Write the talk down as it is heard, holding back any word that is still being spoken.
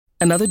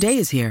Another day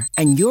is here,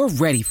 and you're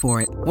ready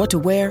for it. What to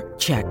wear?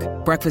 Check.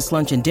 Breakfast,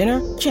 lunch, and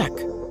dinner? Check.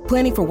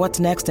 Planning for what's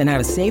next and how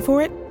to save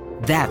for it?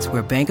 That's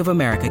where Bank of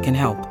America can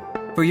help.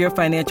 For your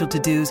financial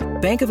to-dos,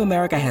 Bank of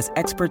America has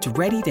experts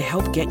ready to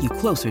help get you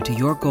closer to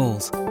your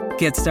goals.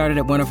 Get started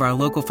at one of our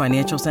local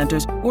financial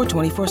centers or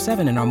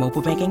 24/7 in our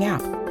mobile banking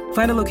app.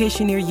 Find a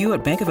location near you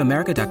at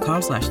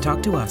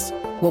bankofamerica.com/talktous.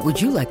 What would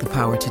you like the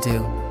power to do?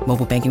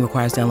 Mobile banking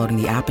requires downloading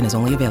the app and is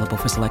only available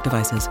for select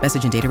devices.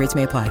 Message and data rates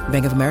may apply.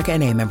 Bank of America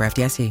N.A., member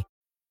FDIC.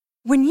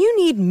 When you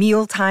need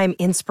mealtime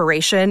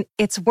inspiration,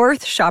 it's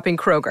worth shopping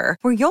Kroger,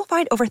 where you'll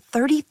find over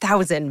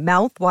 30,000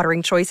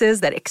 mouth-watering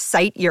choices that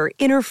excite your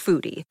inner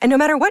foodie. And no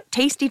matter what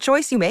tasty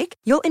choice you make,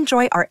 you'll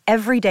enjoy our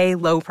everyday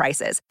low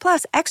prices,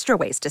 plus extra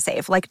ways to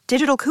save, like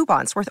digital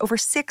coupons worth over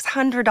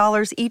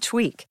 $600 each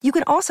week. You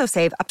can also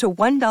save up to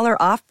 $1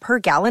 off per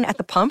gallon at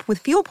the pump with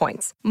fuel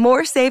points.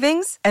 More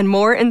savings and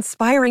more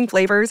inspiring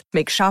flavors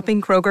make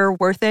shopping Kroger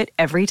worth it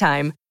every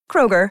time.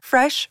 Kroger,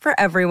 fresh for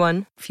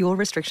everyone. Fuel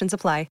restrictions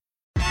apply.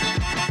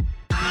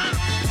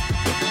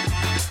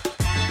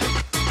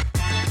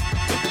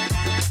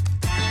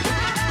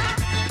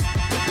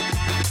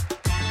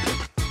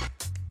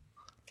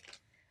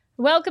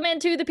 Welcome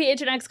into the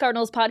PHNX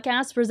Cardinals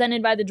podcast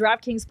presented by the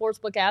DraftKings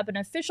Sportsbook app, an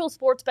official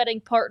sports betting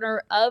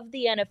partner of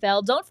the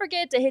NFL. Don't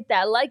forget to hit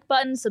that like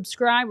button,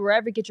 subscribe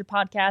wherever you get your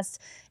podcasts,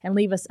 and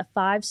leave us a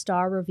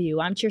 5-star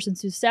review. I'm Kirsten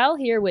Susel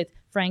here with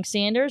Frank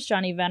Sanders,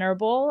 Johnny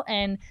Venerable,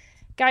 and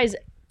guys,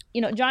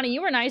 you know, Johnny,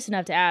 you were nice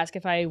enough to ask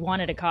if I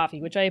wanted a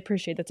coffee, which I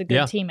appreciate. That's a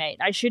good teammate.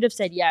 I should have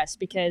said yes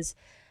because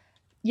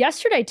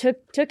yesterday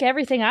took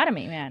everything out of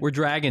me, man. We're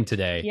dragging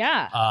today.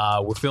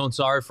 Yeah. We're feeling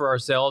sorry for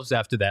ourselves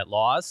after that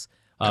loss.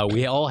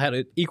 We all had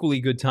an equally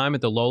good time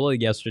at the Lola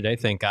yesterday.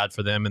 Thank God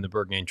for them and the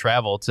Berghain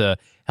Travel to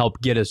help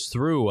get us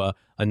through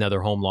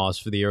another home loss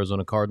for the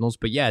Arizona Cardinals.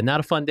 But yeah, not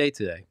a fun day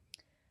today.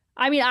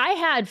 I mean, I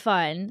had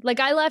fun. Like,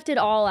 I left it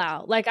all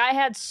out. Like, I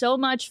had so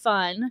much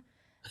fun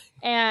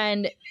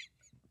and,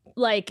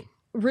 like,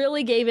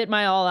 really gave it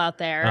my all out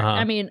there.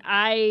 I mean,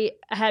 I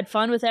had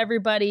fun with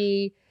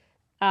everybody.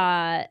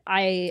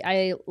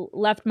 I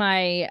left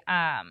my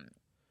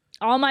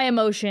all my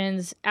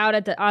emotions out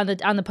at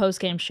on the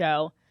post-game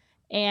show.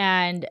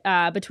 And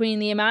between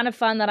the amount of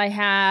fun that I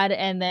had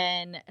and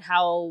then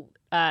how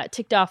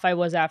ticked off I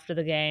was after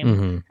the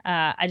game,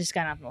 I just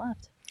got up and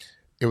left.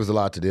 It was a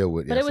lot to deal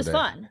with But yesterday. it was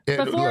fun.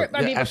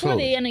 Before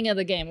the ending of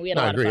the game, we had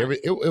a lot of fun.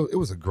 It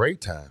was a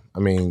great time. I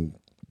mean,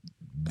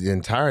 the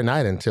entire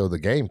night until the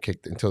game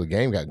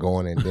got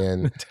going, and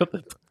then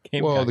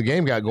the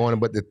game got going.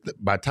 But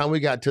by the time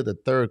we got to the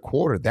third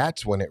quarter,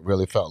 that's when it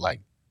really felt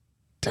like,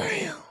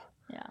 damn.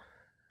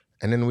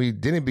 And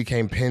then it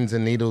became pins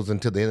and needles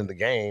until the end of the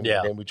game.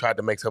 Yeah. And then we tried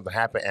to make something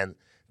happen, and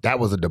that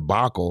was a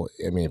debacle.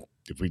 I mean,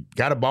 if we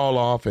got a ball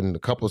off in a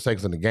couple of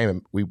seconds in the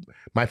game, we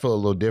might feel a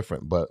little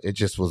different, but it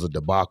just was a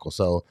debacle.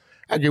 So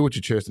I agree with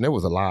you, Tristan. It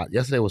was a lot.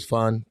 Yesterday was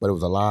fun, but it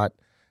was a lot.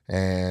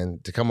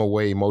 And to come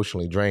away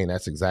emotionally drained,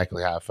 that's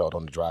exactly how I felt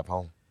on the drive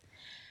home.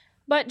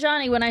 But,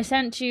 Johnny, when I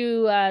sent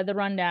you the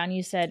rundown,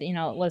 you said,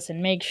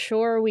 listen, make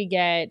sure we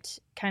get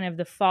kind of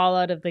the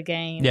fallout of the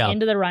game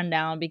into the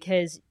rundown,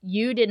 because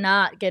you did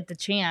not get the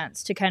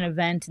chance to kind of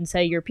vent and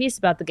say your piece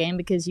about the game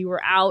because you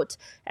were out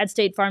at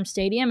State Farm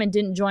Stadium and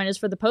didn't join us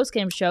for the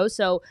postgame show.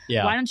 So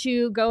why don't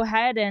you go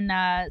ahead and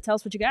tell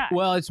us what you got?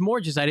 Well, it's more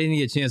just I didn't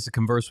get a chance to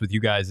converse with you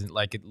guys.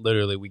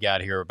 Literally, we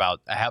got here about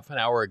a half an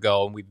hour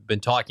ago, and we've been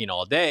talking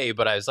all day.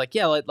 But I was like,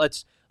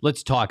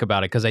 let's talk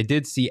about it, because I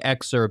did see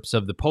excerpts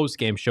of the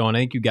post-game show, and I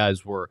think you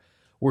guys were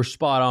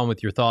spot on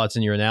with your thoughts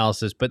and your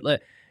analysis.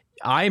 But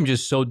I am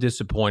just so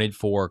disappointed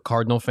for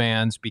Cardinal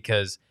fans,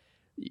 because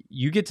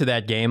you get to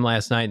that game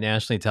last night,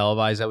 nationally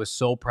televised. I was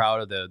so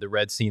proud of the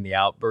Reds seeing the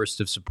outburst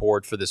of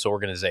support for this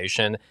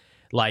organization.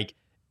 Like,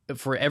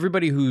 for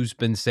everybody who's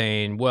been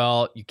saying,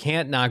 well, you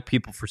can't knock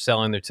people for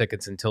selling their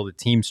tickets until the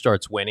team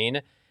starts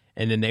winning.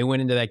 And then they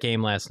went into that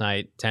game last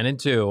night,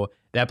 10-2.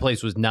 That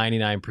place was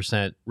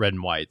 99% red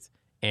and white.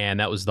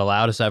 And that was the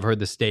loudest I've heard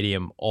the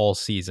stadium all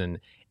season.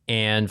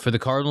 And for the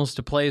Cardinals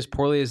to play as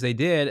poorly as they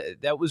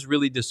did, that was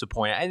really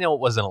disappointing. I know it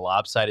wasn't a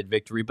lopsided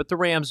victory, but the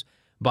Rams,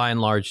 by and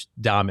large,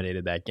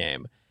 dominated that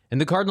game. And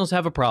the Cardinals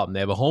have a problem. They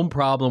have a home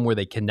problem where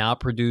they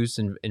cannot produce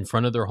in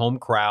front of their home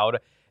crowd.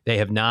 They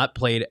have not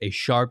played a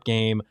sharp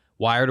game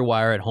wire to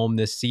wire at home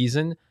this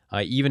season,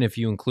 even if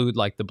you include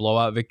like the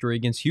blowout victory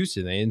against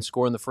Houston. They didn't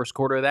score in the first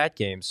quarter of that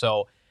game.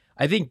 So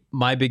I think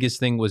my biggest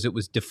thing was it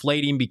was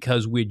deflating,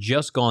 because we had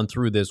just gone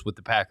through this with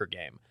the Packer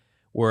game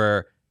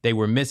where they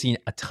were missing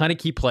a ton of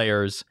key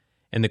players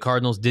and the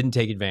Cardinals didn't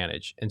take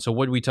advantage. And so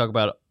what did we talk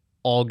about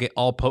all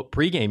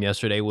pregame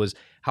yesterday was,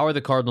 how are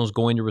the Cardinals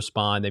going to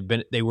respond?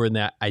 They were in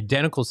that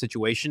identical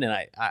situation, and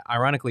I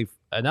ironically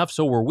enough,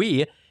 so were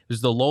we. It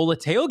was the Lola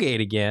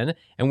tailgate again,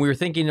 and we were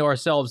thinking to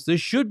ourselves, this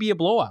should be a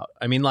blowout.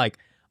 I mean, like,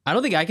 I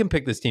don't think I can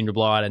pick this team to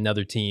blow out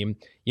another team,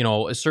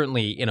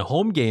 certainly in a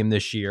home game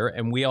this year.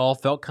 And we all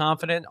felt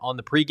confident on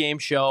the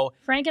pregame show.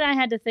 Frank and I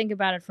had to think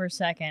about it for a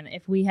second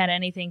if we had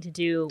anything to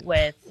do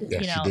with,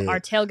 our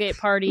tailgate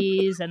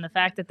parties and the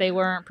fact that they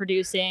weren't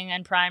producing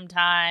in prime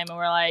time. And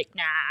we're like,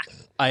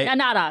 nah,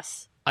 not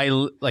us. I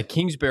like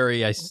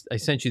Kingsbury. I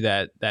sent you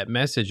that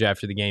message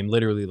after the game,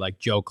 literally like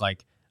joke,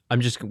 like we're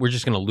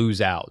just going to lose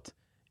out,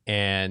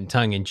 and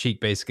tongue in cheek,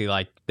 basically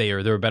like they're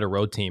a better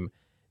road team.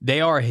 They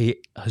are a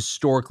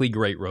historically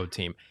great road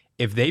team.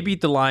 If they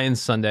beat the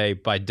Lions Sunday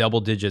by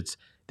double digits,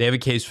 they have a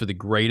case for the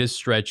greatest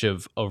stretch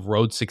of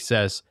road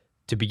success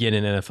to begin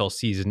an NFL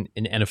season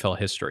in NFL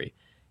history.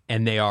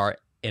 And they are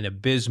an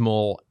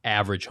abysmal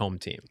average home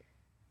team.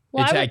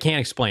 Well, I can't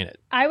explain it.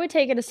 I would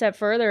take it a step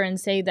further and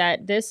say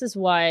that this is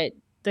what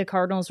the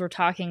Cardinals were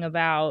talking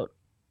about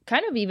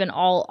kind of even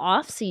all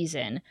off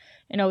season,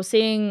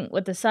 seeing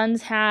what the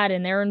Suns had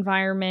in their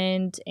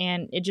environment,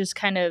 and it just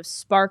kind of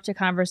sparked a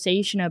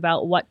conversation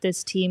about what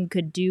this team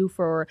could do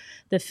for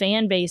the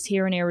fan base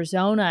here in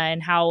Arizona,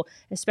 and how,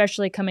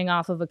 especially coming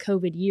off of a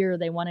COVID year,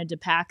 they wanted to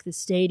pack the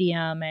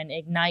stadium and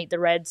ignite the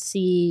Red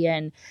Sea,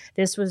 and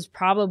this was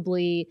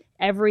probably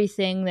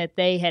everything that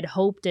they had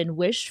hoped and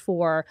wished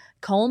for,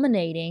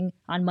 culminating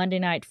on Monday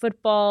Night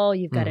Football.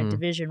 You've got a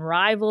division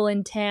rival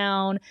in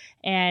town,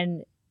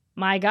 and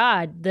my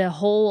God, the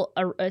whole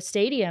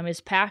stadium is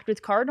packed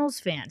with Cardinals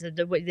fans.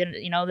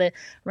 The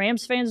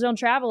Rams fans don't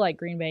travel like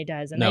Green Bay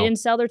does, and they didn't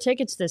sell their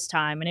tickets this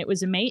time. And it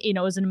was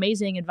it was an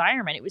amazing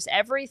environment. It was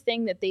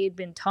everything that they had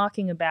been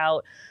talking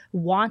about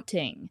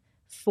wanting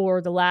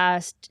for the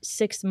last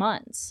 6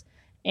 months,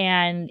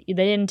 and they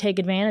didn't take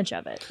advantage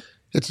of it.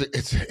 It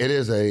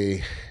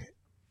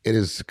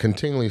is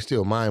continually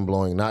still mind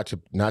blowing, not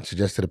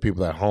just to the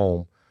people at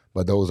home,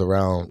 but those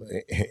around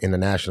in the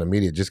national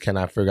media just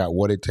cannot figure out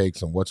what it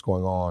takes and what's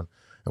going on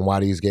and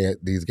why these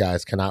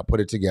guys cannot put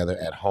it together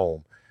at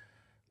home.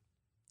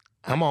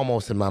 I'm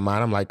almost in my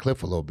mind, I'm like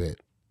Cliff a little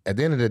bit. At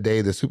the end of the day,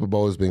 the Super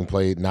Bowl is being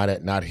played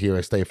not here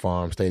at State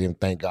Farm Stadium.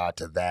 Thank God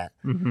to that.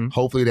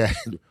 Hopefully that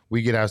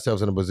we get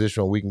ourselves in a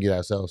position where we can get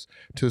ourselves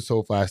to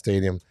SoFi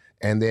Stadium,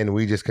 and then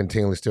we just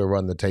continually still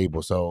run the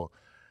table. So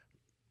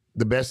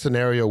the best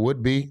scenario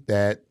would be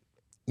that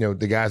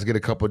the guys get a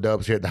couple of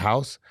dubs here at the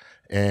house.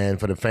 And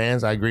for the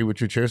fans, I agree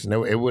with you, Tristan.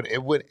 It would,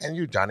 and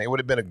you, Johnny, it would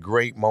have been a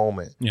great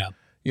moment. Yeah.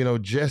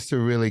 Just to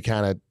really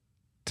kind of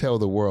tell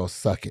the world,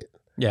 suck it.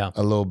 Yeah.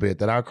 A little bit.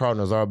 That our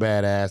Cardinals are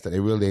badass,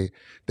 that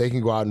they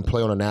can go out and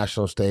play on a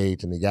national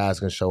stage and the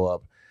guys can show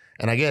up.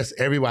 And I guess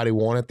everybody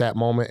wanted that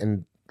moment.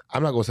 And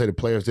I'm not going to say the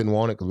players didn't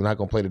want it, because we're not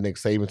going to play the Nick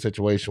Saban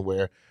situation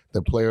where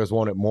the players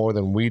want it more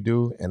than we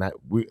do. And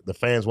the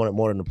fans want it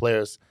more than the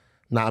players.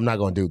 No, I'm not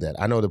going to do that.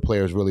 I know the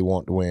players really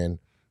want to win.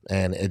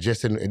 And it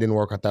didn't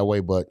work out that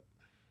way, but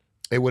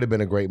it would have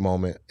been a great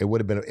moment. It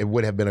would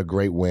have been a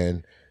great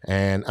win.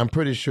 And I'm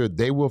pretty sure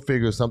they will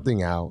figure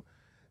something out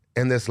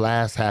in this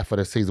last half of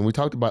the season. We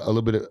talked about a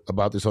little bit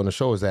about this on the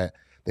show, is that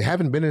they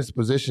haven't been in this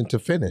position to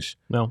finish.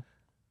 No.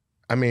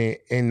 I mean,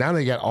 and now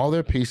they got all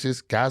their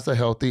pieces. Guys are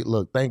healthy.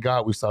 Look, thank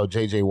God we saw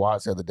J.J.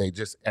 Watts the other day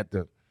just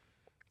in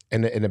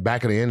the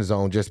back of the end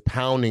zone, just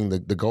pounding the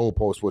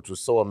goalpost, which was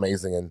so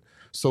amazing and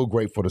so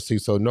grateful to see.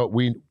 So no,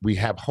 we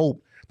have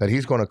hope that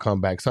he's going to come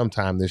back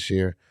sometime this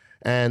year.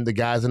 And the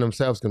guys in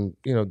themselves can,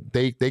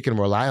 they can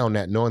rely on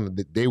that, knowing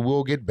that they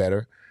will get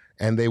better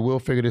and they will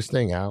figure this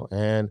thing out.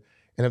 And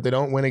if they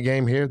don't win a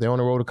game here, they're on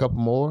the road a couple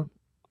more.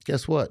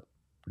 Guess what?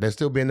 They'll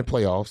still be in the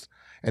playoffs,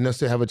 and they'll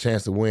still have a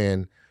chance to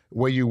win.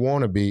 Where you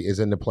want to be is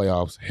in the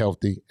playoffs,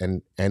 healthy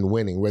and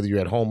winning, whether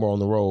you're at home or on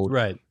the road.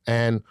 Right.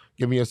 And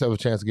giving yourself a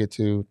chance to get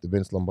to the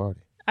Vince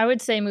Lombardi. I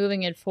would say,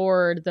 moving it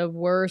forward, the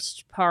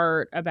worst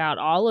part about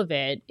all of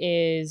it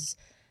is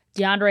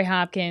DeAndre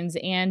Hopkins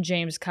and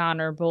James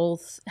Conner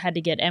both had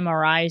to get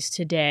MRIs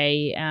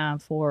today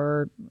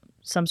for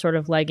some sort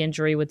of leg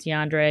injury with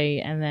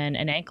DeAndre, and then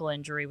an ankle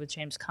injury with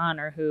James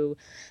Conner, who,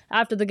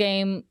 after the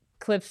game,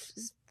 Cliff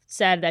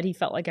said that he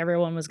felt like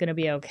everyone was going to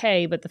be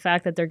okay, but the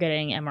fact that they're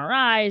getting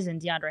MRIs, and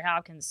DeAndre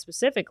Hopkins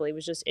specifically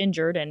was just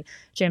injured, and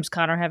James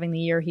Conner having the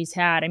year he's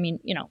had, I mean,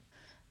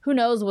 who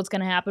knows what's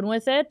going to happen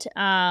with it.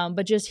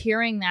 But just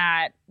hearing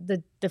that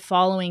the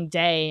following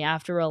day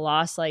after a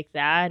loss like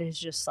that is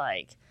just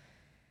like,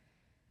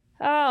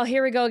 oh,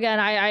 here we go again.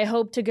 I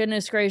hope to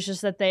goodness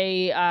gracious that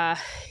they,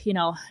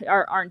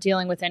 aren't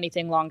dealing with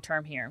anything long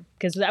term here,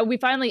 because we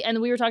finally,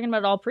 and we were talking about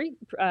it all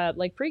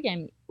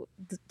pregame.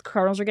 The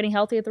Cardinals are getting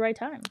healthy at the right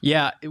time.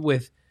 Yeah,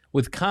 with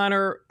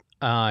Conner,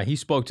 he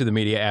spoke to the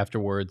media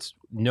afterwards.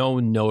 No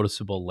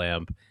noticeable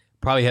limp.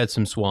 Probably had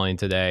some swelling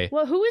today.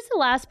 Well, who was the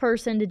last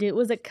person to do it?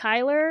 Was it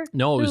Kyler?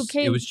 No,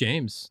 it was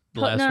James.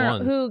 The last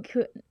one.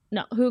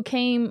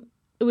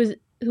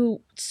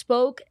 Who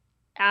spoke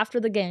after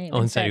the game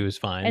and said he was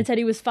fine. And said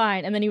he was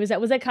fine. And then he was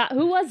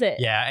who was it?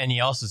 Yeah, and he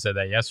also said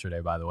that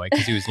yesterday, by the way,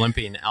 because he was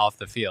limping off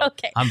the field.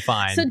 Okay. I'm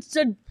fine. So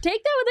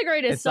take that with a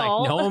grain of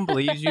salt. Like, no one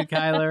believes you,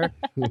 Kyler.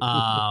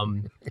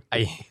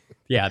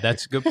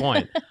 That's a good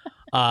point.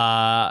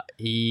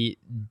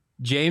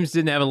 James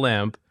didn't have a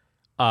limp.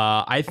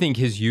 I think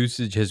his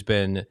usage has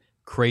been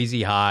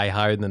crazy high,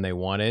 higher than they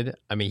wanted.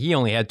 I mean, he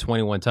only had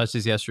 21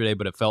 touches yesterday,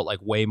 but it felt like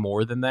way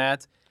more than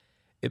that.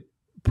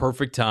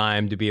 Perfect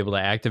time to be able to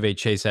activate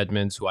Chase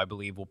Edmonds, who I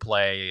believe will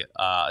play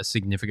a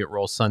significant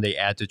role Sunday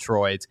at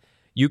Detroit.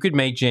 You could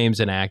make James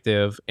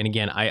inactive. And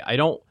again,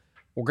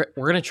 we're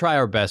going to try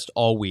our best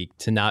all week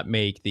to not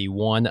make the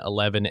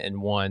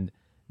 1-11-1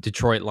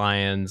 Detroit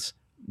Lions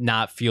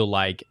not feel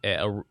like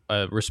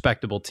a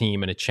respectable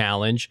team and a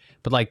challenge.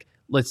 But like,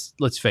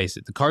 let's face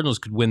it, the Cardinals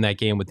could win that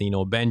game with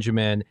Eno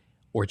Benjamin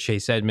or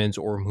Chase Edmonds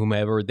or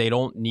whomever. They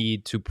don't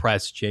need to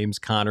press James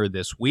Conner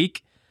this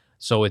week.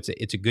 So it's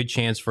a good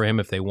chance for him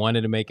if they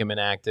wanted to make him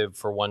inactive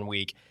for 1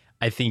 week.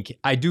 I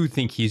do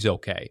think he's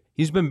okay.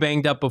 He's been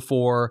banged up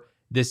before.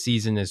 This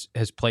season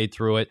has played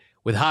through it.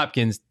 With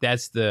Hopkins,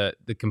 that's the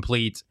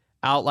complete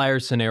outlier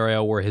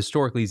scenario where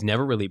historically he's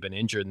never really been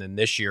injured. And then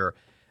this year,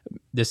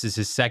 this is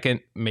his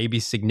second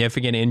maybe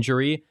significant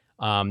injury.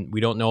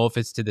 We don't know if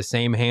it's to the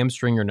same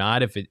hamstring or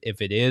not. If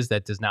it is,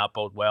 that does not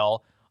bode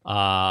well.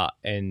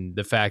 And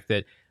the fact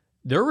that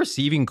their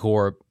receiving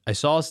core, I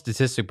saw a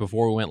statistic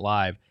before we went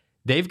live.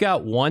 They've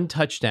got 1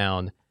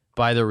 touchdown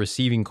by their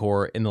receiving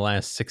core in the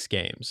last 6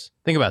 games.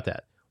 Think about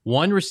that.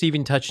 1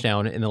 receiving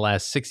touchdown in the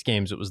last 6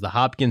 games. It was the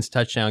Hopkins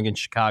touchdown against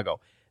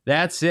Chicago.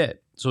 That's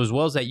it. So as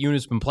well as that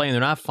unit's been playing,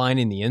 they're not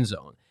finding the end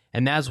zone.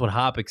 And that's what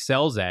Hop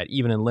excels at,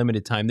 even in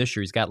limited time this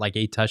year. He's got like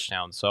 8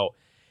 touchdowns. So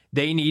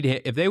they need,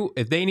 if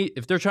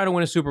they're trying to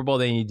win a Super Bowl,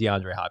 they need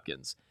DeAndre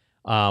Hopkins.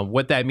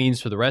 What that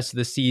means for the rest of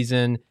the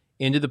season,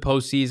 into the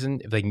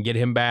postseason, if they can get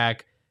him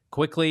back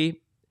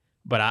quickly.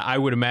 But I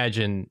would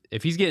imagine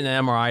if he's getting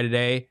an MRI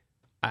today,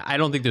 I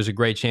don't think there's a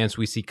great chance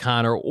we see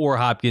Conner or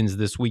Hopkins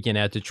this weekend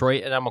at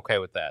Detroit, and I'm okay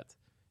with that.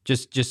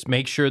 Just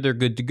make sure they're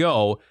good to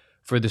go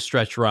for the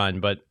stretch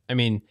run. But, I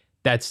mean,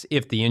 that's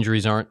if the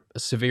injuries aren't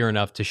severe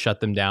enough to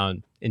shut them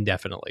down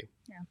indefinitely.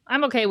 Yeah,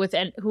 I'm okay with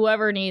it.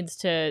 Whoever needs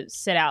to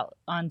sit out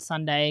on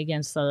Sunday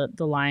against the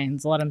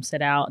Lions, let them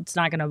sit out. It's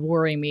not going to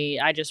worry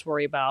me. I just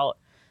worry about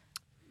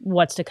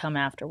what's to come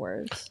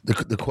afterwards.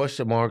 The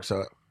question marks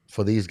are,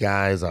 for these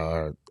guys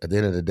are, at the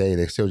end of the day,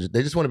 they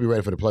just want to be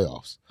ready for the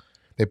playoffs.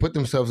 They put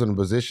themselves in a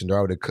position to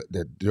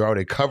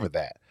already cover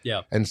that.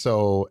 Yeah. And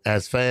so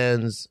as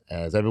fans,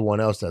 as everyone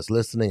else that's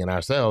listening and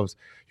ourselves,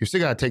 you still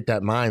got to take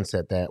that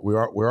mindset that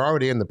we're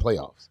already in the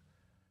playoffs.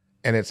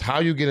 And it's how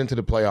you get into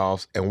the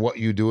playoffs and what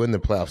you do in the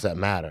playoffs that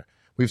matter.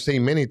 We've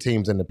seen many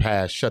teams in the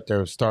past shut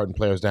their starting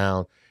players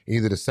down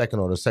either the second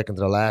to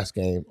the last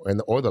game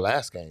or the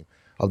last game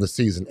of the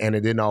season, and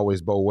it didn't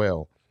always bode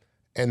well.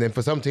 And then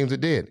for some teams it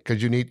did,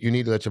 because you need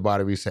to let your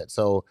body reset.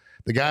 So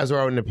the guys who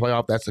are in the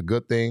playoff, that's a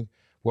good thing.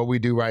 What we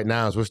do right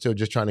now is we're still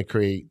just trying to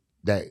create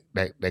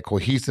that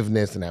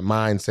cohesiveness and that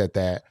mindset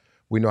that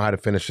we know how to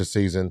finish the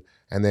season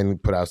and then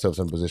put ourselves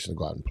in a position to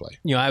go out and play.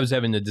 You know, I was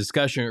having a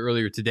discussion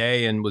earlier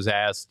today and was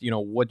asked,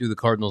 what do the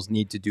Cardinals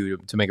need to do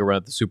to make a run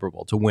at the Super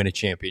Bowl, to win a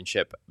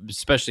championship,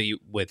 especially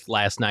with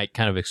last night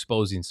kind of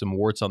exposing some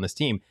warts on this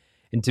team.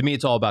 And to me,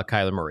 it's all about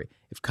Kyler Murray.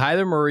 If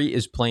Kyler Murray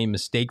is playing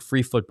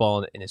mistake-free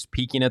football and is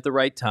peaking at the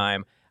right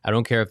time, I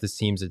don't care if this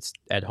team's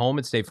at home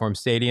at State Farm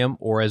Stadium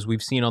or as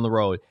we've seen on the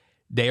road,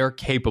 they are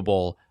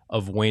capable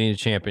of winning a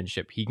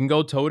championship. He can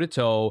go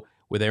toe-to-toe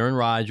with Aaron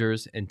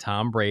Rodgers and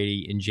Tom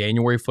Brady in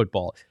January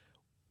football.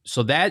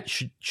 So that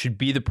should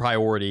be the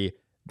priority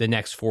the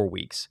next 4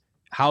 weeks.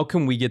 How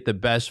can we get the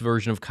best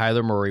version of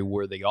Kyler Murray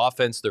where the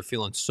offense, they're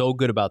feeling so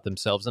good about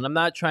themselves? And I'm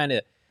not trying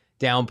to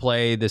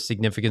downplay the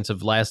significance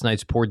of last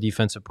night's poor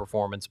defensive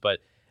performance, but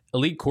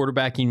elite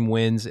quarterbacking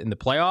wins in the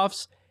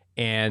playoffs,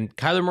 and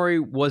Kyler Murray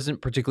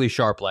wasn't particularly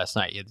sharp last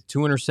night. He had 2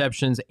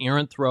 interceptions,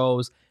 errant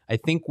throws. I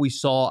think we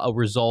saw a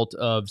result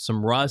of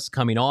some rust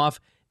coming off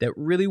that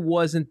really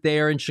wasn't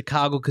there in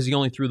Chicago because he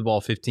only threw the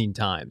ball 15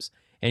 times,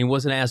 and he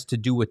wasn't asked to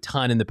do a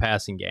ton in the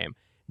passing game.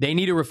 They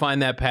need to refine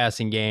that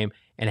passing game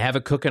and have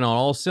it cooking on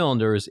all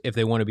cylinders if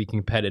they want to be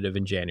competitive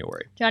in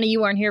January. Johnny,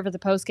 you weren't here for the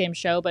postgame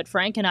show, but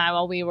Frank and I,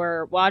 while we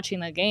were watching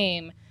the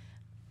game,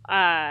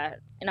 I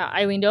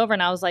leaned over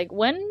and I was like,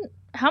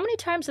 how many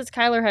times has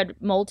Kyler had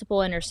multiple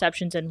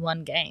interceptions in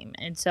one game?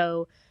 And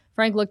so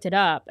Frank looked it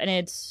up, and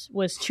it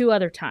was 2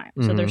 other times.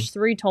 Mm-hmm. So there's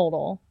 3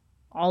 total.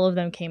 All of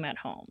them came at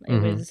home.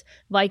 It was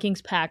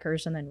Vikings,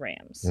 Packers, and then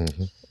Rams.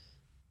 Mm-hmm.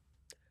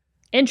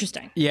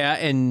 Interesting. Yeah,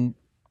 and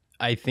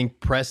I think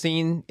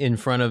pressing in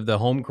front of the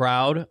home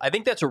crowd, I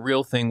think that's a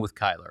real thing with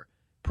Kyler.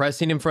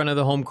 Pressing in front of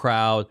the home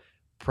crowd,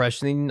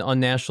 pressing on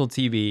national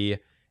TV,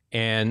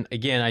 and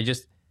again, I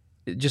just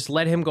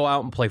let him go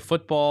out and play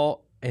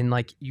football. And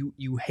like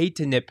you hate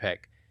to nitpick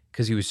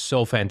because he was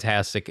so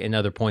fantastic in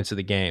other points of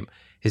the game.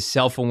 His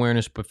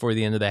self-awareness before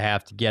the end of the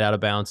half to get out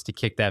of bounds, to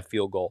kick that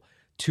field goal,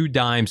 2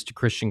 dimes to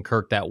Christian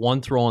Kirk, that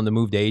 1 throw on the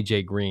move to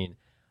A.J. Green.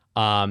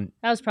 That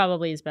was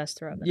probably his best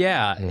throw.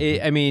 Yeah.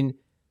 Mm-hmm.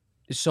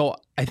 So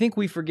I think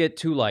we forget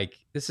too, like,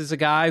 this is a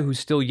guy who's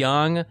still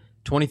young,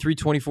 23,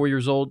 24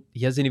 years old.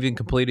 He hasn't even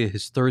completed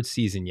his 3rd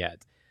season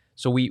yet.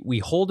 So we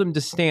hold him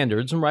to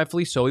standards, and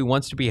rightfully so. He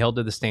wants to be held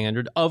to the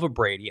standard of a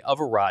Brady, of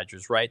a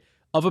Rodgers, right?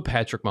 of a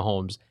Patrick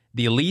Mahomes,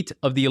 the elite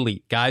of the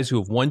elite, guys who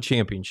have won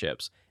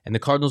championships, and the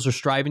Cardinals are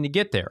striving to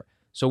get there.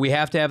 So we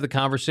have to have the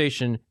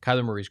conversation.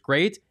 Kyler Murray's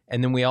great,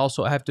 and then we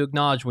also have to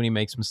acknowledge when he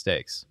makes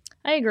mistakes.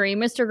 I agree.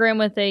 Mr. Grimm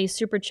with a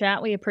super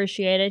chat. We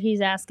appreciate it.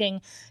 He's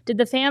asking, did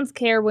the fans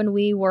care when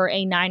we were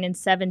a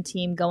 9-7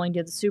 team going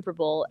to the Super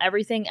Bowl?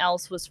 Everything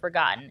else was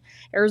forgotten.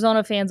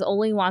 Arizona fans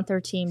only want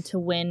their team to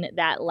win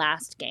that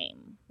last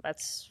game.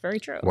 That's very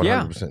true.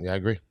 100%. Yeah, I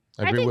agree.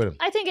 I agree with him.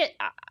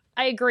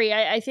 I agree.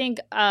 I think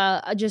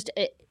just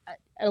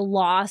a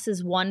loss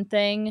is one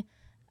thing.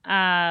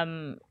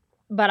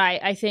 But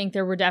I think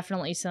there were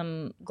definitely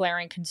some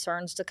glaring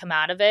concerns to come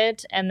out of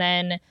it. And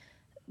then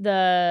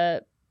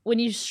when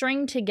you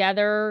string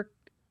together,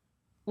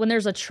 when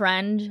there's a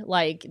trend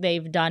like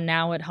they've done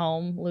now at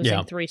home,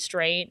 losing 3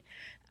 straight,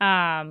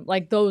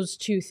 like those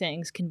two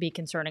things can be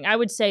concerning. I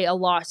would say a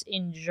loss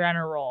in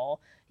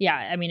general. Yeah,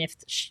 I mean,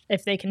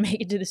 if they can make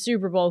it to the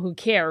Super Bowl, who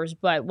cares?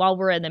 But while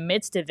we're in the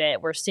midst of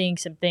it, we're seeing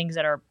some things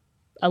that are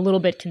a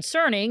little bit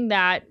concerning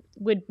that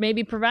would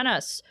maybe prevent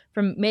us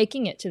from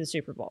making it to the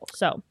Super Bowl.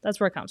 So that's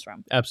where it comes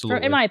from.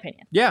 Absolutely. In my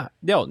opinion. Yeah.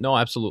 No,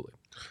 absolutely.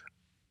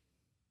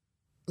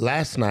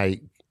 Last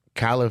night,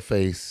 Kyler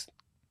faced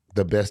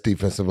the best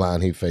defensive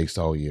line he faced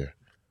all year.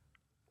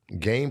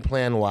 Game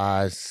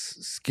plan-wise,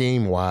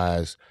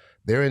 scheme-wise,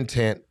 their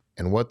intent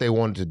and what they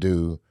wanted to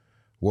do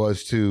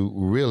was to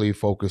really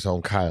focus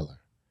on Kyler.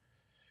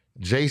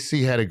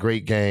 JC had a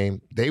great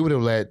game. They would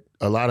have let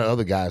a lot of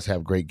other guys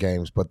have great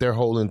games, but their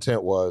whole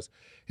intent was,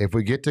 if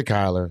we get to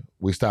Kyler,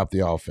 we stop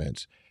the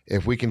offense.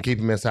 If we can keep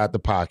him inside the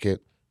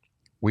pocket,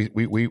 we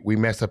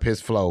mess up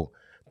his flow.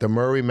 The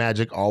Murray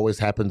magic always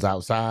happens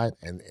outside,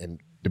 and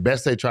the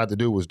best they tried to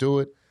do was do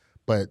it.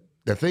 But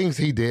the things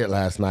he did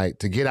last night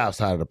to get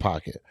outside of the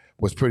pocket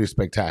was pretty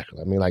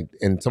spectacular. I mean, like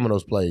in some of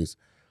those plays,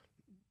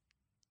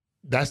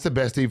 that's the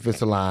best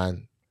defensive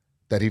line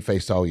that he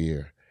faced all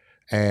year.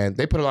 And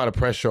they put a lot of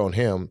pressure on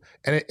him,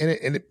 and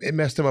it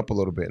messed him up a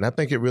little bit. And I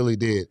think it really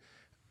did.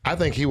 I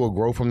think he will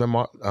grow from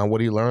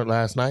what he learned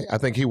last night. I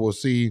think he will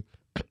see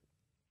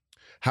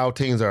how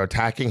teams are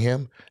attacking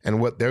him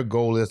and what their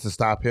goal is to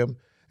stop him.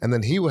 And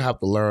then he will have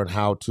to learn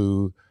how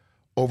to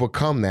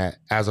overcome that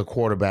as a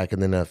quarterback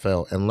in the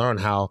NFL and learn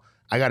how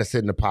I got to sit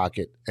in the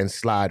pocket and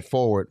slide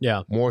forward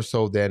more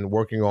so than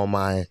working on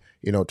my,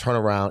 turn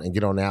around and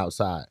get on the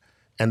outside.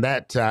 And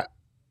that,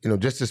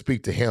 just to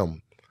speak to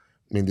him,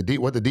 I mean,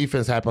 what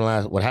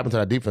happened to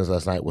our defense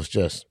last night was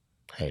just,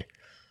 hey,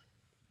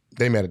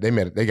 they made it.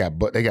 They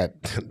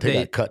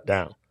got cut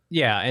down.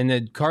 Yeah, and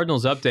the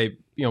Cardinals update,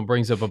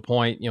 brings up a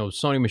point.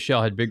 Sony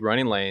Michel had big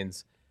running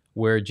lanes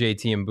where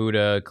JT and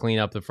Buddha clean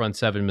up the front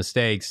 7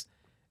 mistakes.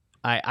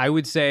 I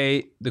would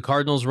say the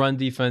Cardinals' run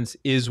defense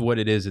is what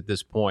it is at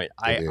this point.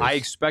 I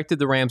expected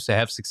the Rams to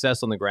have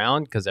success on the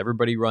ground because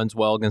everybody runs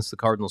well against the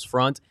Cardinals'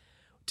 front.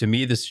 To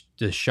me,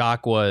 the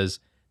shock was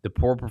the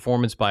poor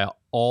performance by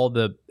all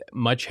the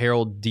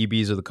much-heralded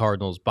DBs of the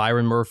Cardinals.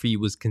 Byron Murphy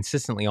was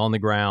consistently on the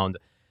ground.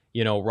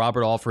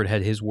 Robert Alford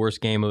had his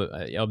worst game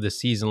of the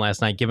season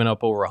last night, giving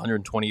up over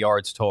 120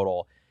 yards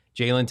total.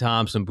 Jalen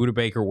Thompson, Budda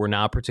Baker were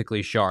not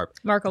particularly sharp.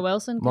 Marco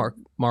Wilson?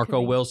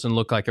 Marco Wilson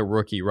looked like a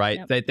rookie, right?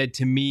 Yep. That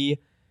to me,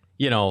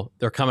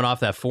 they're coming off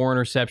that 4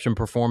 interception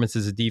performance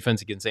as a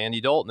defense against Andy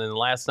Dalton. And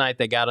last night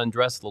they got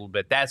undressed a little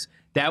bit.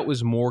 That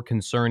was more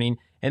concerning.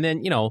 And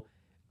then,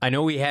 I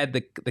know we had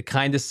the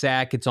kind of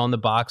sack, it's on the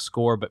box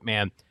score, but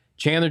man,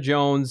 Chandler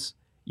Jones,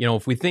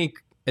 if we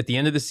think at the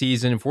end of the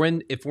season,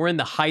 if we're in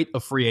the height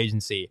of free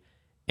agency,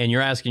 and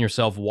you're asking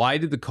yourself, why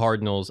did the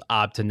Cardinals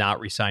opt to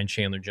not re-sign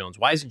Chandler Jones?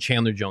 Why isn't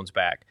Chandler Jones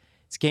back?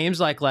 It's games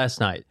like last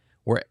night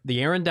where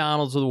the Aaron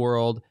Donalds of the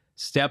world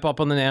step up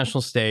on the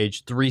national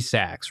stage, 3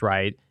 sacks,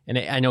 right? And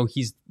I know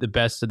he's the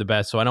best of the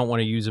best, so I don't want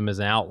to use him as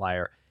an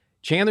outlier.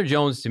 Chandler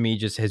Jones, to me,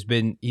 just has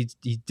been he's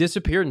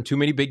disappeared in too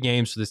many big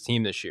games for this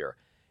team this year.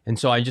 And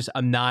so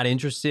I'm not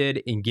interested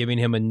in giving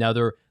him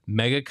another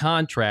mega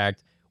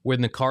contract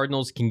when the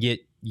Cardinals can get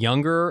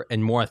younger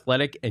and more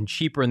athletic and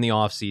cheaper in the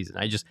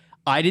offseason.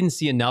 I didn't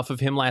see enough of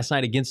him last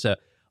night against a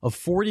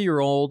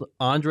 40-year-old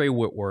Andre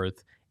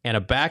Whitworth and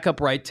a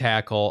backup right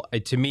tackle.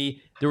 To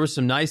me, there was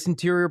some nice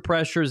interior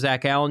pressure,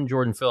 Zach Allen,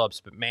 Jordan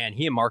Phillips, but man,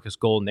 he and Marcus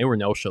Golden, they were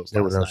no-shows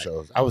last night.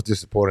 No-shows. I was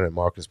disappointed in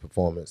Marcus'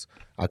 performance.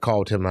 I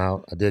called him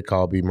out. I did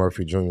call B.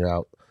 Murphy Jr.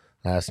 out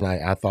last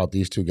night. I thought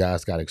these two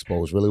guys got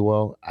exposed really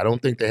well. I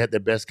don't think they had their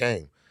best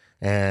game.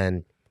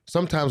 And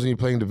sometimes when you're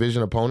playing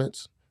division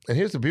opponents, and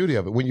here's the beauty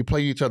of it, when you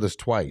play each other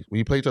twice,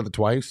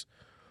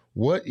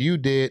 what you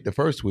did the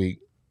first week,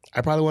 I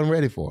probably wasn't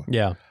ready for.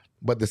 Yeah.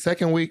 But the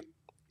second week,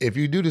 if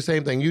you do the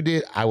same thing you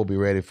did, I will be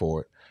ready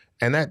for it.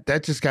 And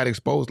that just got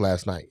exposed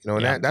last night.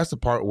 And that's the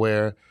part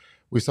where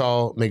we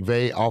saw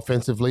McVay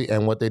offensively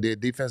and what they did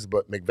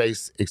defensively, but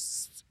McVay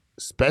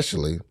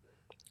especially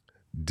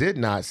did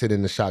not sit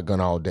in the shotgun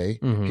all day.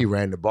 Mm-hmm. He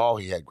ran the ball.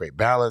 He had great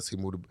balance.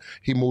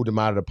 He moved him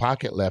out of the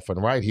pocket left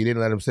and right. He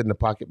didn't let him sit in the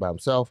pocket by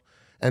himself.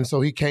 And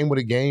so he came with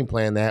a game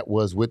plan that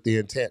was with the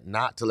intent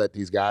not to let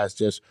these guys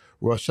just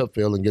rush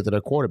upfield and get to their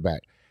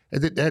quarterback.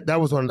 That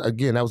was one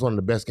of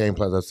the best game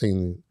plans I've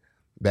seen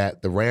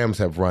that the Rams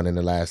have run in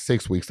the last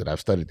 6 weeks that I've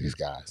studied these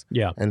guys.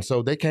 Yeah. And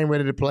so they came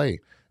ready to play.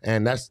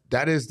 And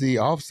that is the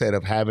offset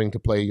of having to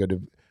play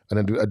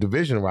a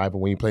division rival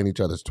when you're playing each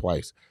other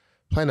twice.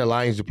 Playing the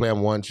Lions, you play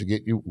them once,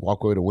 you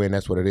walk away to win.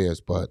 That's what it is.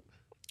 But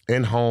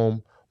in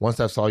home, once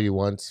I saw you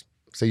once,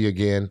 see you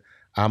again,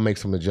 I'll make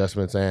some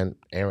adjustments. And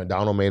Aaron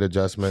Donald made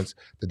adjustments.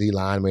 The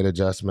D-line made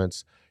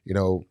adjustments.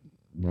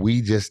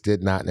 We just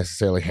did not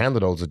necessarily handle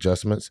those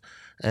adjustments.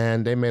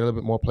 And they made a little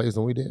bit more plays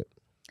than we did.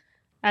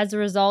 As a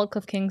result,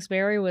 Cliff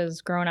Kingsbury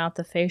was growing out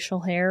the facial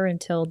hair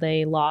until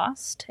they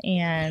lost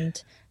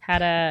and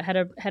had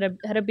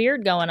a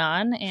beard going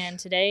on, and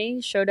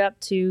today showed up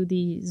to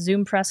the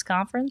Zoom press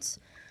conference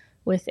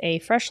with a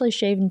freshly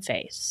shaven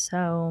face.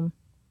 So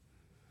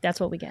that's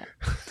what we get.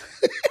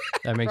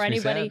 That makes me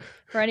sad.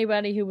 For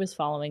anybody who was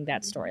following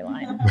that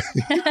storyline.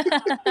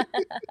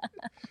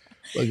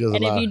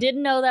 And if you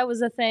didn't know that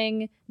was a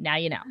thing, now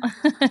you know.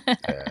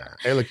 Yeah.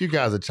 Hey, look, you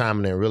guys are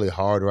chiming in really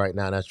hard right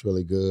now. That's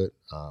really good.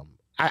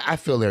 I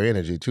feel their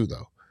energy too,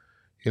 though.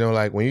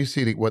 Like when you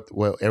see what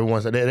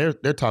everyone said,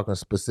 they're talking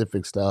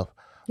specific stuff.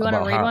 You want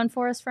to read one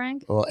for us,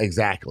 Frank? Well,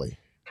 exactly.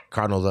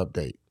 Cardinals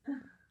update.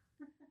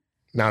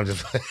 No, I'm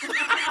just playing.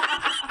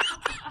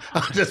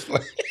 I'm just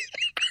playing.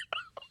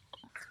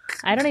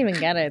 I don't even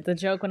get it. The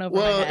joke went over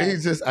my head. You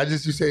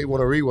say you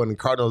want to read one, and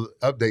Cardinals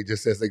update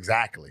just says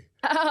exactly.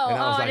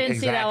 I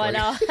didn't see that one.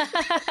 No.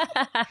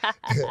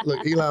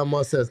 Look, Elon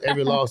Musk says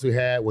every loss we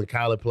had when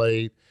Kyler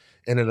played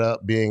ended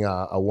up being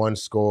a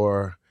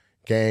one-score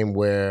game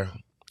where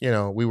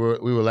we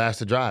were last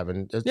to drive,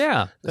 and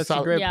that's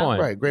a great point.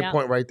 Right, great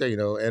point right there.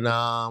 And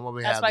what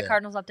we that's have why there.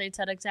 Cardinals update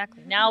said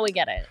exactly. Now we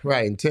get it.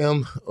 Right, and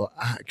Tim.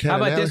 How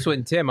about this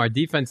one, Tim? Our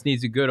defense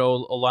needs a good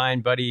old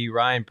line buddy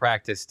Ryan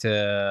practice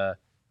to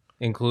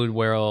include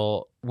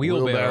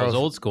wheelbarrows,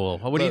 old school.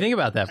 What do you think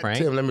about that, Frank?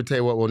 Tim, let me tell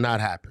you what will not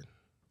happen.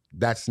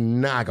 That's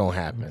not going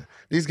to happen.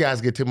 These guys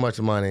get too much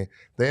money.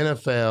 The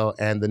NFL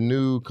and the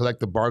new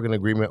collective bargaining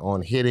agreement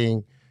on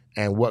hitting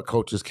and what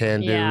coaches can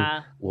do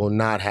will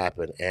not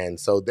happen. And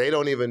so they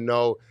don't even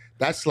know.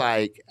 That's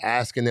like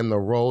asking them to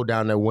roll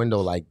down their window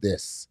like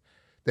this.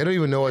 They don't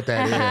even know what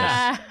that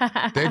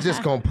is. They're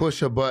just going to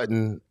push a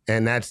button,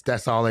 and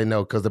that's all they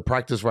know, because the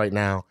practice right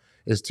now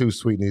is too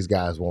sweet, and these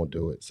guys won't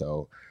do it.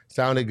 So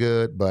sounded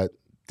good, but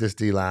this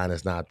D-line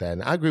is not that.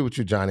 And I agree with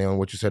you, Johnny, on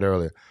what you said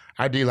earlier.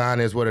 Our D-line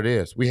is what it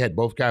is. We had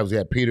both guys. We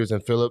had Peters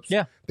and Phillips.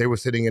 Yeah. They were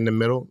sitting in the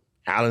middle.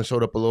 Allen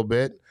showed up a little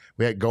bit.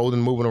 We had Golden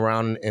moving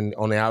around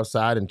on the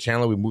outside, and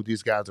Chandler, we moved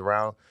these guys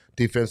around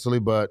defensively,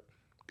 but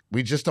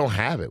we just don't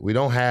have it. We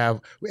don't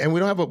have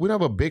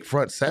a big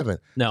front seven.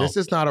 No. This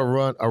is not a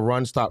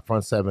run stop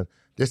front seven.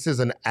 This is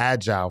an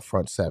agile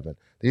front seven.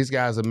 These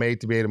guys are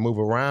made to be able to move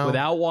around.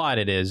 Without Watt,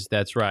 it is.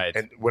 That's right.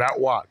 And without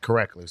Watt,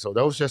 correctly. So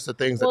those are just the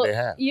things that they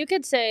have. You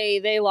could say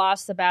they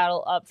lost the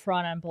battle up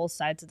front on both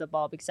sides of the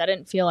ball, because I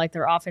didn't feel like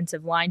their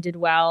offensive line did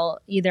well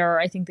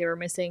either. I think they were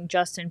missing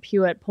Justin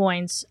Pugh at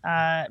points,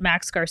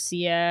 Max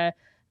Garcia.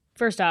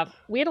 First off,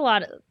 we had a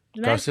lot of...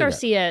 Max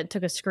Garcia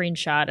took a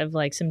screenshot of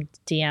like some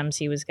DMs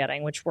he was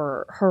getting, which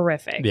were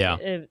horrific. Yeah.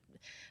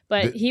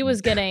 But he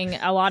was getting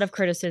a lot of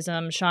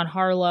criticism. Sean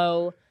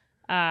Harlow...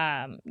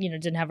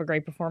 didn't have a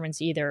great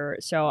performance either.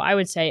 So I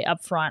would say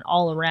up front,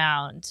 all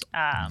around,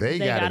 they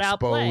got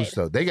exposed.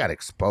 So they got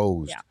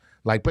exposed.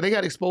 Yeah. But they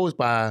got exposed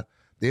by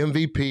the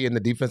MVP and the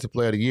Defensive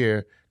Player of the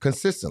Year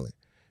consistently.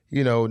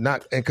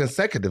 Not and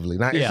consecutively.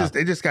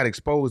 They just got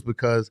exposed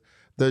because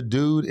the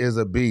dude is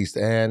a beast,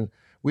 and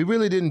we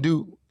really didn't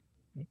do.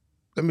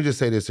 Let me just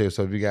say this here,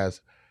 so if you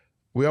guys,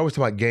 we always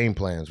talk about game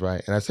plans,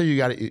 right? And I say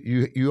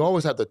you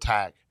always have to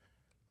attack.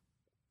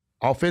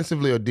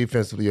 Offensively or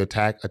defensively,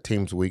 attack a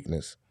team's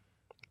weakness.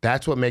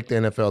 That's what makes the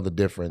NFL the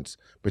difference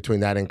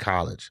between that and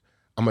college.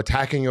 I'm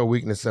attacking your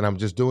weakness, and I'm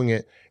just doing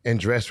it in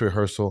dress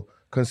rehearsal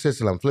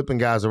consistently. I'm flipping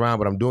guys around,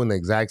 but I'm doing the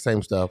exact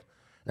same stuff,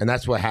 and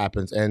that's what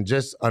happens. And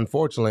just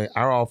unfortunately,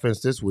 our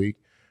offense this week,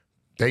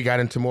 they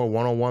got into more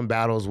one-on-one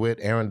battles with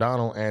Aaron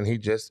Donald, and he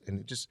just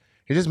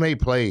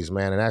made plays,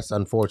 man, and that's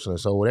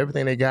unfortunate. So with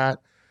everything they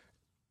got,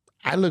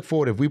 I look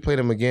forward, if we play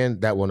them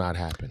again, that will not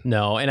happen.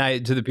 No,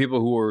 and to the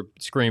people who were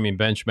screaming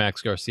bench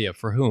Max Garcia,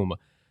 for whom?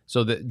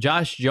 So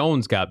Josh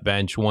Jones got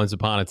benched once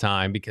upon a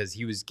time because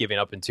he was giving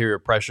up interior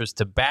pressures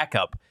to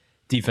backup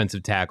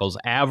defensive tackles,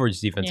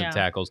 average defensive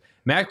tackles.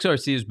 Max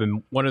Garcia has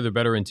been one of the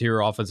better interior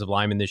offensive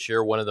linemen this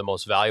year, one of the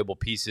most valuable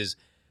pieces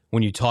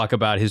when you talk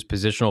about his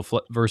positional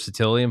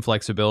versatility and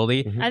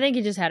flexibility. I think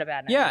he just had a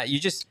bad night. Yeah,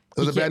 it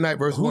was a bad night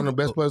versus one of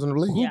the best players in the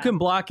league. Who can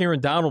block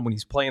Aaron Donald when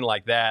he's playing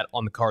like that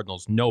on the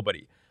Cardinals?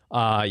 Nobody.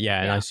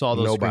 And I saw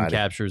those screen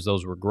captures.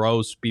 Those were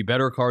gross. Be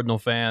better, Cardinal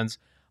fans.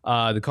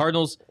 The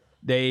Cardinals,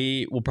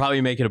 they will probably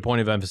make it a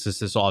point of emphasis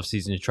this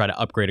offseason to try to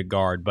upgrade a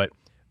guard. But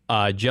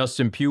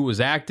Justin Pugh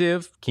was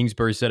active.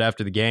 Kingsbury said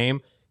after the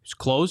game, he was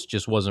close,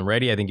 just wasn't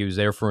ready. I think he was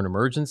there for an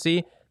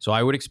emergency. So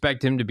I would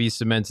expect him to be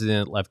cemented in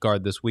at left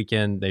guard this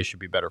weekend. They should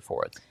be better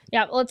for it.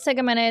 Yeah, let's take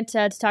a minute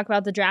to talk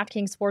about the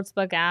DraftKings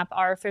Sportsbook app,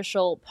 our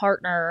official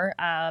partner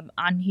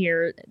on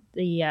here,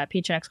 the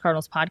PHNX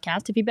Cardinals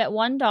podcast. If you bet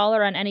 $1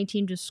 on any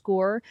team to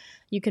score,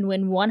 you can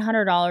win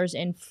 $100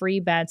 in free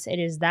bets. It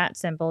is that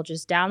simple.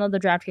 Just download the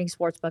DraftKings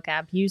Sportsbook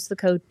app. Use the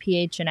code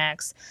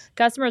PHNX.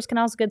 Customers can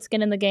also get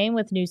skin in the game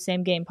with new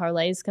same-game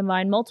parlays.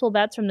 Combine multiple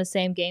bets from the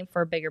same game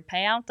for a bigger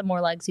payout. The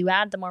more legs you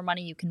add, the more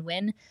money you can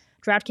win.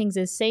 DraftKings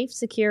is safe,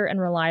 secure,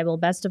 and reliable.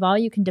 Best of all,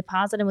 you can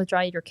deposit and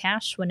withdraw your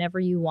cash whenever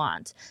you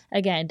want.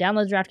 Again,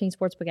 download the DraftKings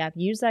Sportsbook app.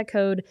 Use that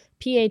code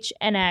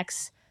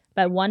PHNX.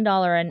 Bet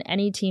 $1 on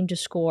any team to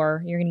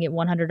score. You're going to get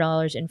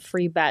 $100 in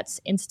free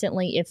bets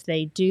instantly if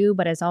they do.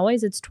 But as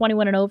always, it's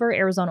 21 and over,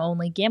 Arizona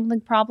only.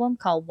 Gambling problem?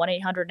 Call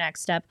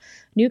 1-800-NEXT-STEP.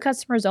 New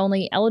customers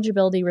only.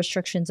 Eligibility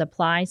restrictions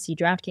apply. See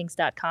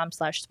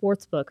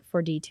DraftKings.com/sportsbook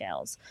for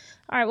details.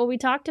 All right, well, we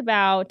talked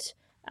about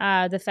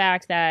the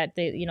fact that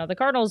the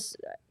Cardinals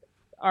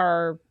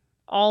are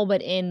all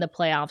but in the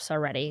playoffs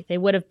already. They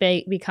would have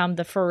become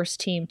the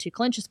first team to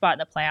clinch a spot in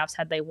the playoffs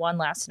had they won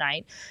last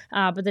night.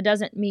 But that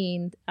doesn't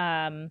mean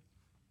for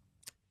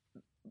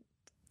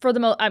the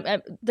most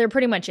they're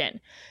pretty much in.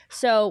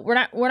 So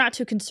we're not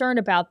too concerned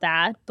about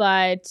that.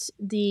 But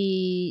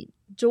the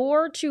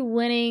door to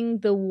winning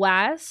the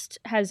West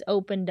has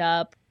opened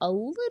up a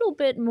little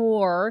bit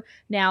more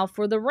now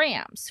for the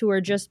Rams, who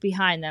are just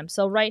behind them.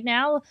 So right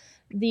now,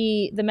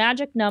 the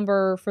magic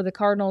number for the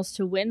Cardinals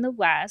to win the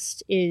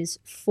West is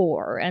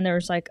 4. And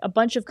there's like a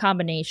bunch of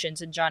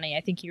combinations. And Johnny,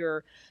 I think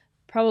you're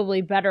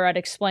probably better at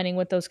explaining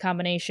what those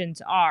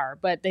combinations are,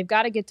 but they've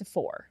got to get to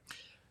 4.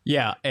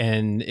 Yeah,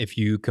 and if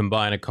you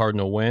combine a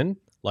Cardinal win,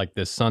 like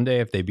this Sunday,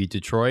 if they beat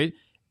Detroit,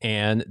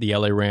 and the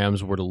LA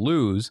Rams were to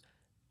lose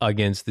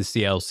against the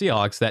Seattle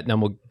Seahawks, that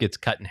number gets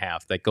cut in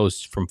half. That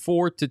goes from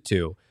 4 to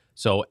 2.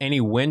 So any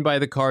win by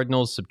the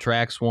Cardinals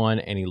subtracts 1.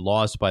 Any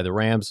loss by the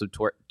Rams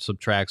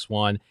subtracts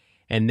 1.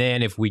 And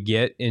then if we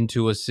get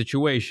into a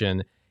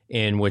situation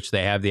in which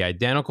they have the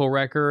identical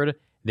record,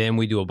 then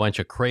we do a bunch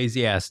of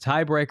crazy-ass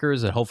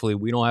tiebreakers that hopefully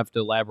we don't have to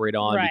elaborate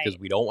on because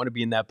we don't want to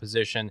be in that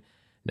position.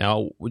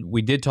 Now,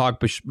 we did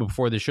talk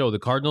before the show. The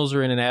Cardinals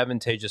are in an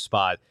advantageous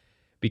spot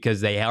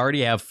because they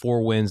already have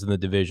 4 wins in the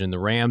division. The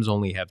Rams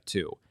only have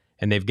 2.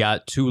 And they've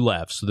got 2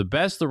 left. So the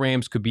best the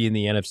Rams could be in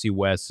the NFC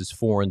West is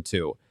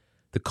 4-2.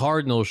 The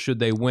Cardinals, should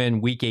they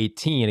win Week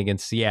 18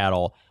 against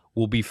Seattle,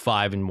 will be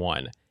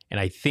 5-1. And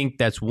I think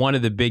that's one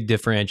of the big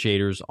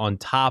differentiators on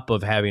top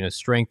of having a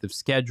strength of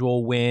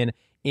schedule win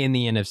in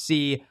the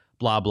NFC,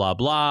 blah, blah,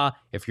 blah.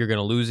 If you're going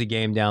to lose a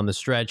game down the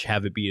stretch,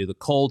 have it be to the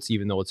Colts,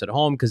 even though it's at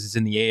home because it's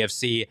in the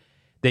AFC.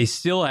 They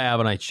still have,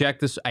 and I checked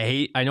this,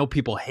 I know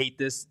people hate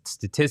this,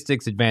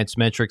 statistics, advanced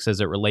metrics as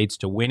it relates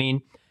to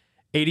winning.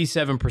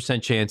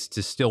 87% chance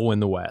to still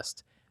win the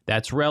West.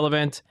 That's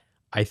relevant.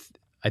 I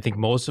think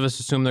most of us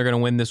assume they're going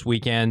to win this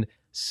weekend,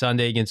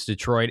 Sunday against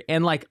Detroit.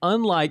 And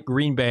unlike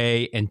Green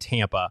Bay and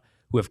Tampa,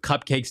 who have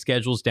cupcake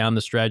schedules down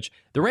the stretch,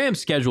 the Rams'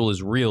 schedule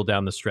is real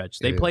down the stretch.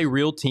 They play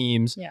real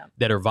teams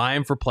that are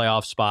vying for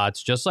playoff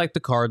spots, just like the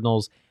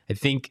Cardinals. I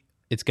think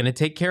it's going to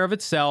take care of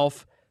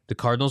itself. The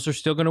Cardinals are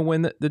still going to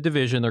win the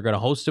division. They're going to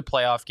host a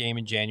playoff game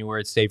in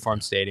January at State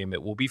Farm Stadium.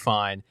 It will be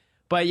fine.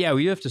 But yeah,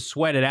 we have to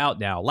sweat it out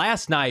now.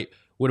 Last night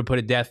would have put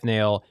a death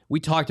nail. We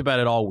talked about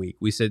it all week.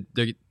 We said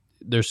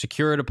they're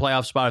secure at a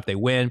playoff spot if they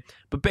win.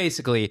 But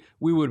basically,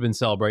 we would have been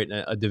celebrating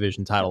a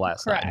division title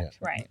last night. Correct,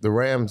 right. The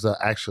Rams,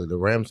 the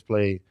Rams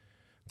play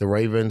the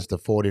Ravens, the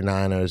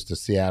 49ers, the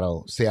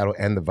Seattle,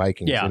 and the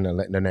Vikings in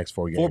the next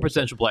 4 games. 4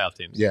 potential playoff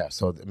teams. Yeah,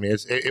 so I mean,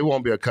 it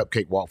won't be a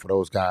cupcake walk for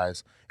those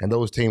guys. And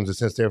those teams,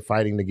 since they're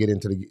fighting to get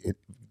into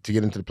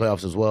the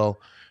playoffs as well,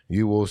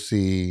 you will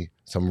see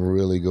some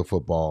really good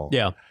football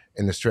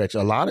in the stretch.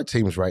 A lot of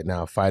teams right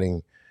now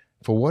fighting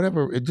for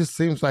whatever. It just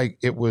seems like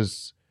it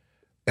was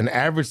an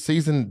average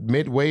season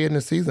midway in the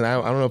season. I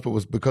don't know if it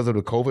was because of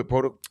the COVID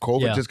protocol.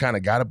 COVID just kind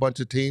of got a bunch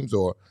of teams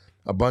or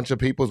a bunch of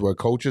people where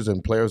coaches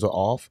and players are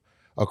off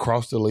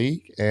across the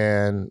league.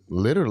 And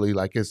literally,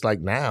 it's like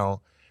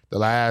now, the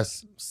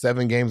last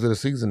 7 games of the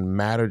season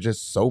matter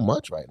just so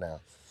much right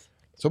now.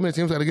 So many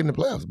teams got to get in the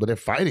playoffs, but they're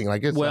fighting.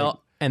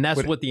 And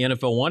that's what the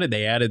NFL wanted.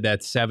 They added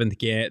that seventh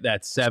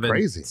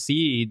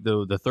seed,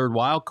 the third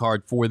wild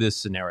card for this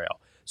scenario.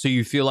 So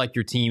you feel like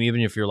your team,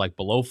 even if you're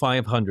below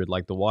 500,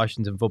 like the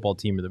Washington football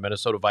team or the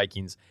Minnesota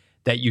Vikings,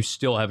 that you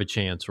still have a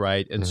chance,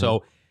 right? And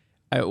so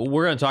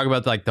we're going to talk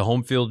about the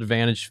home field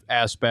advantage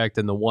aspect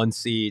and the 1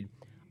 seed.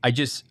 I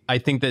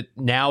think that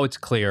now it's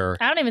clear.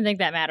 I don't even think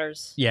that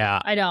matters. Yeah.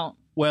 I don't.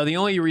 Well, the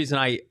only reason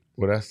I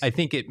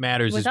think it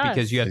matters is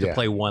because you have to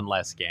play 1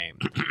 less game.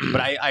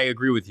 But I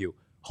agree with you.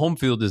 Home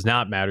field does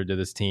not matter to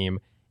this team.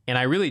 And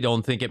I really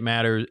don't think it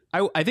matters.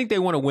 I think they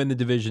want to win the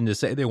division to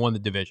say they won the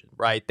division,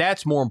 right?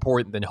 That's more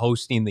important than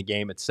hosting the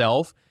game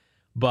itself.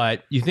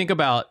 But you think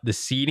about the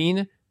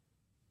seeding,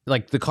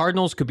 the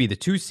Cardinals could be the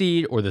 2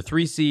 seed or the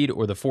 3 seed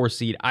or the 4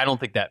 seed. I don't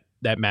think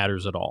that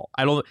matters at all.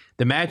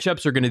 The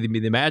matchups are going to be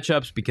the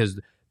matchups because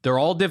they're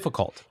all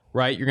difficult,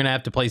 right? You're going to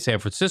have to play San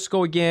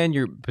Francisco again.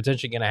 You're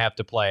potentially going to have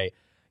to play,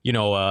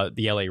 the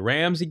LA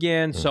Rams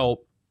again.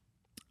 So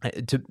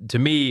to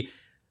me,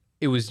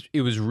 it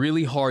was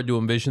really hard to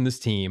envision this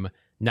team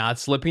not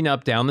slipping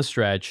up down the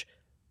stretch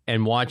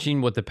and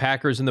watching what the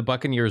Packers and the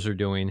Buccaneers are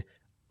doing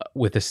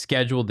with a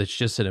schedule that's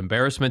just an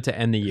embarrassment to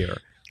end the year.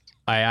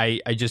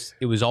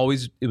 It was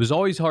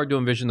always hard to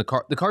envision the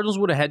Cardinals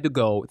would have had to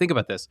go. Think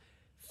about this: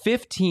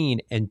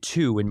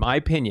 15-2, in my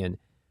opinion,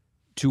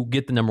 to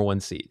get the number 1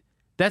 seed.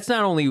 That's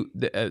not only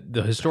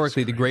the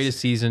historically the greatest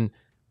season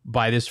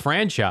by this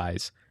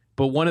franchise,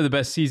 but one of the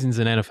best seasons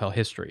in NFL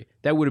history.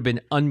 That would have been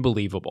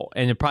unbelievable,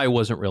 and it probably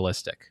wasn't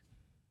realistic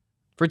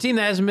for a team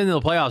that hasn't been in the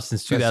playoffs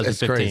since 2015.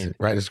 It's crazy,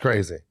 right? It's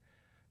crazy.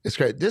 It's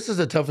great. This is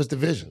the toughest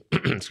division.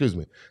 Excuse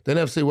me. The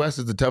NFC West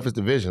is the toughest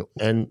division,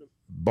 and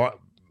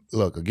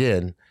look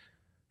again.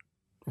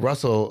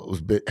 Russell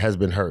has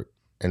been hurt,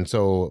 and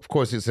so of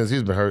course since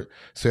he's been hurt,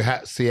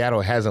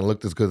 Seattle hasn't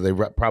looked as good as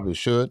they probably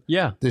should.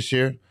 This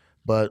year,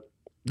 but.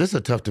 This is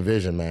a tough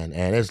division, man,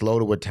 and it's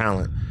loaded with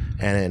talent.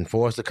 And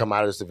for us to come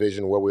out of this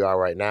division where we are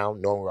right now,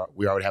 knowing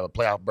we already have a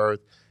playoff berth,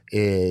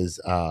 it's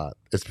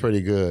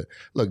pretty good.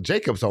 Look,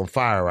 Jacob's on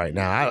fire right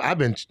now. I've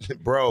been,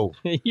 bro.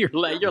 You're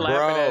laughing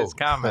at his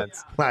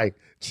comments. Like,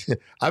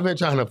 I've been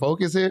trying to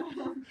focus here,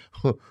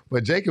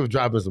 but Jacob's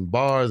dropping some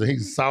bars, and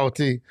he's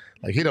salty.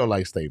 Like, he don't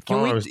like State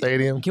Farm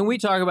Stadium. Can we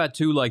talk about,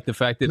 too, like the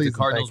fact that the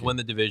Cardinals win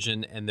the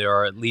division and there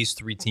are at least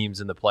 3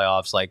 teams in the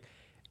playoffs? Like,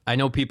 I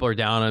know people are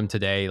down on him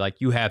today. Like,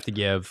 you have to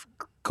give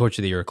Coach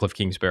of the Year Cliff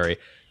Kingsbury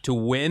to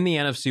win the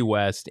NFC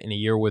West in a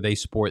year where they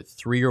sport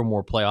 3 or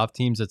more playoff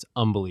teams. That's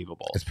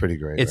unbelievable. It's pretty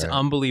great. It's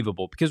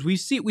unbelievable because we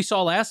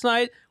saw last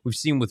night. We've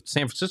seen with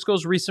San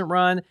Francisco's recent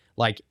run.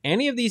 Like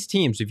any of these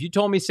teams, if you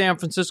told me San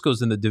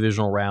Francisco's in the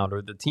divisional round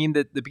or the team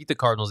that beat the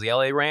Cardinals, the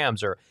LA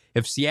Rams, or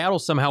if Seattle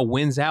somehow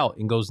wins out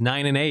and goes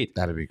 9-8,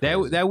 that'd be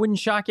crazy. That wouldn't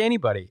shock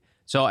anybody.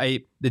 So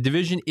the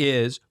division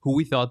is who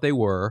we thought they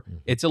were.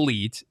 It's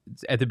elite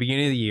at the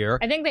beginning of the year.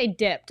 I think they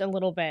dipped a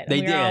little bit. They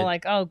we were did. all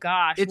like, oh,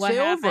 gosh, it's what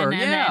happened? Over.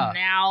 And then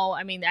now,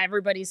 I mean,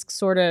 everybody's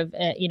sort of,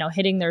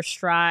 hitting their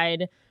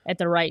stride at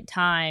the right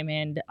time.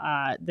 And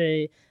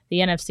the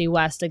NFC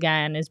West,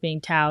 again, is being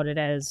touted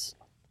as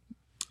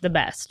the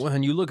best. Well,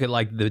 and you look at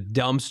like the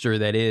dumpster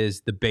that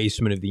is the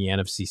basement of the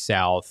NFC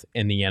South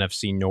and the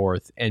NFC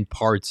North and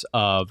parts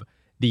of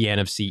the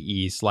NFC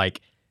East,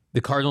 like, the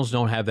Cardinals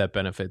don't have that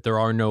benefit. Their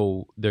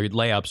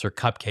layups are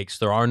cupcakes.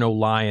 There are no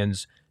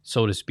Lions,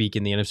 so to speak,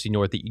 in the NFC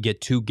North that you get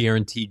 2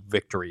 guaranteed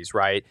victories,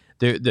 right?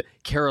 The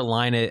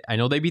Carolina, I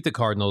know they beat the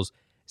Cardinals,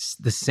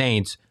 the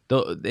Saints,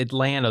 the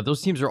Atlanta,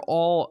 those teams are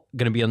all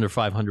going to be under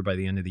 500 by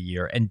the end of the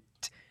year. And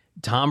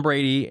Tom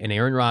Brady and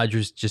Aaron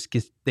Rodgers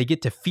they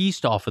get to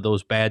feast off of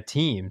those bad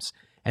teams,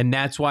 and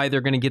that's why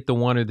they're going to get the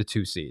 1 or the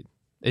 2 seed.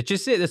 It's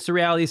just it. That's the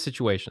reality of the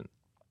situation.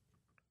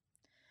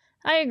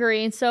 I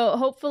agree. So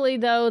hopefully,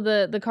 though,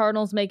 the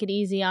Cardinals make it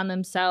easy on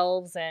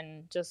themselves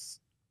and just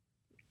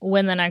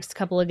win the next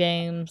couple of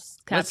games.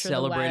 Let's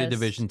celebrate a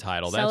division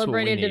title. That's what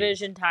we need. Celebrate a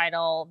division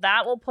title.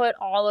 That will put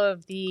all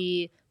of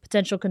the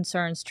potential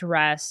concerns to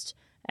rest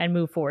and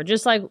move forward.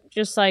 Just like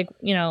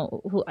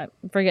I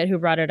forget who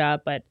brought it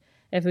up, but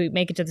if we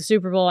make it to the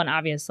Super Bowl, and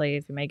obviously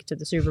if we make it to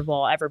the Super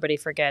Bowl, everybody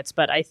forgets.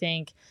 But I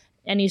think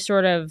any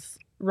sort of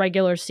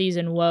regular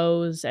season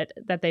woes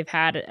that they've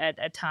had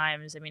at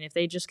times. I mean, if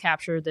they just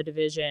capture the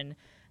division,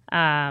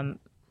 I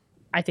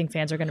think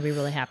fans are going to be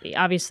really happy.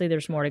 Obviously,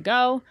 there's more to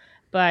go,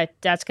 but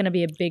that's going to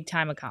be a big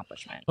time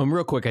accomplishment.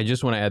 Real quick, I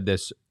just want to add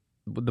this.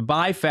 The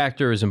bye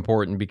factor is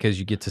important because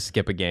you get to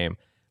skip a game.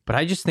 But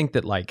I just think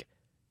that, like,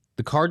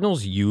 the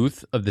Cardinals'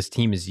 youth of this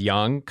team is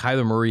young.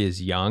 Kyler Murray is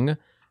young,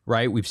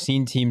 right? We've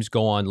seen teams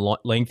go on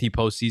lengthy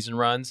postseason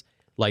runs.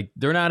 Like,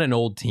 they're not an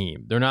old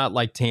team. They're not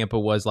like Tampa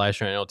was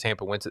last year. I know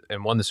Tampa went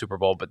and won the Super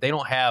Bowl, but they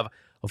don't have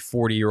a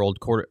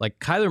 40-year-old quarter. Like,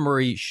 Kyler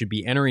Murray should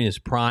be entering his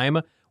prime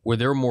where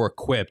they're more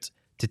equipped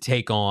to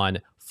take on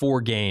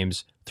 4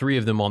 games, 3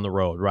 of them on the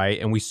road, right?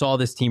 And we saw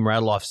this team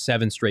rattle off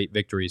 7 straight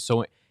victories.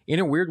 So in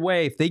a weird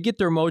way, if they get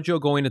their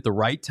mojo going at the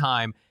right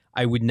time,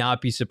 I would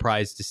not be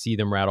surprised to see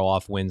them rattle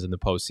off wins in the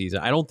postseason.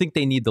 I don't think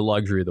they need the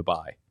luxury of the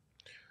bye.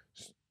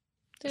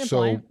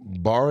 So,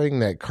 barring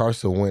that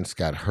Carson Wentz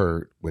got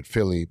hurt with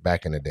Philly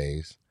back in the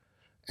days,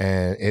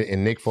 and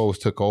Nick Foles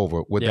took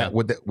over, would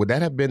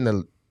that have been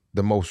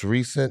the most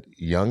recent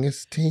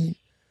youngest team?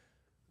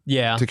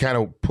 Yeah, to kind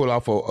of pull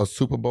off a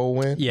Super Bowl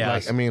win. Yeah,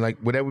 like, I mean, like,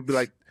 would that would be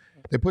like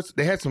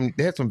they had some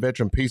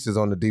veteran pieces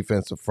on the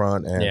defensive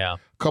front and a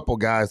couple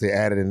guys they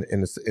added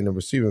in the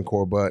receiving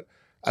core, but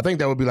I think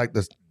that would be like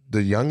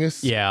the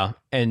youngest. Yeah,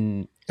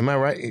 and. Am I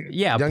right?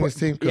 Yeah, youngest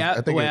team. Yeah,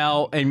 I think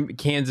and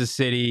Kansas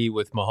City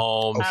with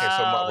Mahomes. Okay,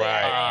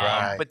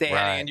 right. But they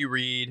had Andy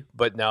Reid.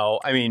 But no,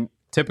 I mean,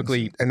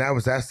 typically, and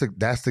that's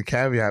the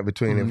caveat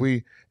between if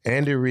we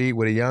Andy Reid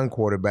with a young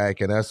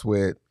quarterback and us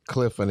with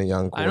Cliff and a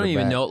young quarterback. I don't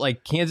even know.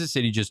 Like, Kansas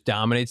City just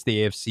dominates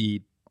the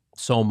AFC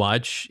so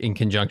much in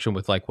conjunction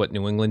with like what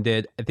New England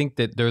did. I think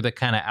that they're the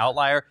kind of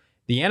outlier.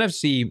 The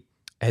NFC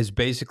has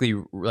basically,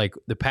 like,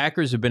 the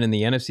Packers have been in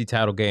the NFC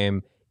title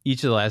game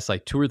each of the last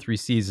like 2 or 3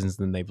 seasons,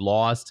 then they've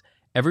lost.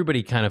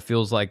 everybody kind of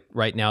feels like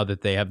right now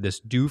that they have this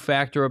do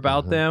factor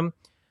about them.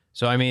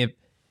 So, I mean,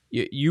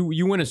 if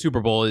you win a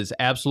Super Bowl is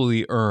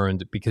absolutely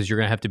earned because you're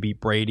going to have to beat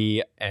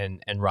Brady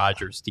and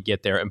Rodgers to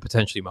get there and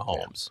potentially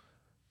Mahomes.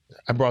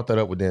 I brought that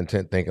up with the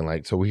intent thinking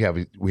like, so we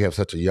have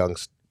such a young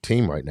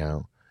team right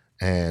now,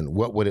 and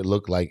what would it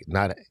look like?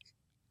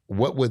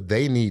 What would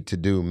they need to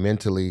do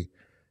mentally?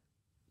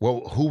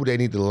 Who would they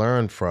need to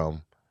learn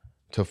from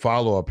to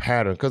follow a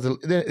pattern? Because the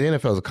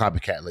NFL is a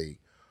copycat league.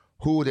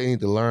 Who would they need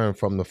to learn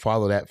from to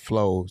follow that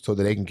flow so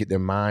that they can get their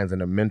minds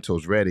and their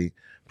mentals ready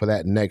for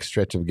that next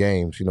stretch of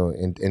games,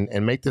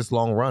 and make this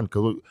long run?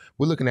 Because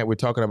we're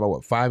talking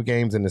about 5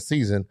 games in the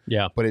season,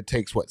 but it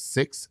takes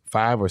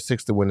 5 or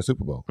 6 to win the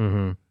Super Bowl.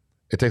 Mm-hmm.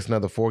 It takes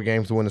another 4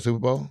 games to win the Super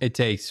Bowl. It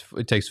takes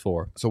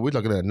 4. So we're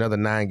looking at another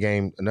 9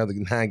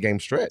 game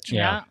stretch.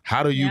 Yeah.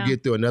 How do you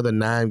get through another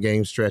 9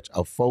 game stretch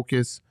of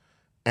focus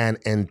and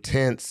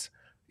intense,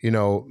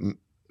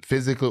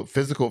 physical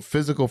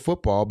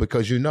football?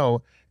 Because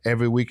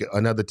every week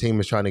another team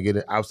is trying to get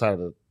it outside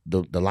of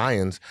the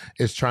Lions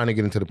is trying to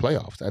get into the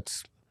playoffs.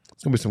 It's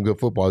gonna be some good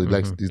football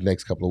these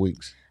next couple of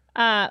weeks.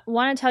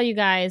 Want to tell you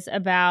guys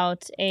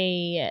about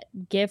a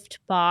gift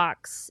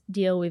box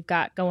deal we've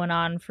got going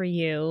on for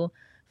you.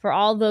 For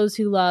all those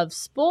who love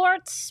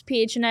sports,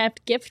 PHNX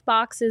gift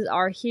boxes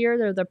are here.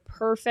 They're the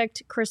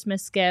perfect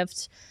Christmas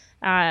gift.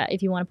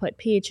 If you want to put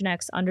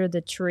PHNX under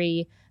the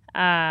tree,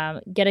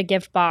 get a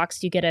gift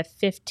box. You get a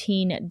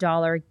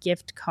 $15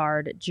 gift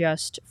card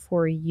just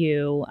for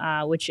you,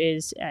 which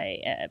is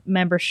a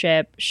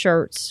membership,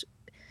 shirts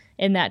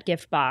in that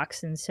gift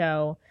box. And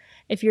so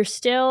if you're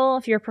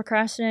a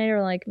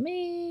procrastinator like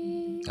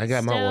me, I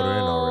got my order in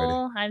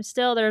already.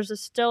 There's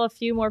still a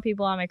few more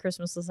people on my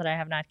Christmas list that I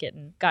have not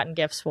gotten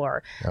gifts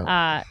for.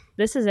 Oh.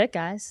 This is it,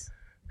 guys.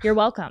 You're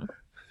welcome.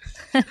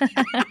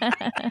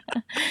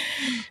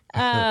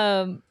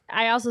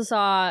 I also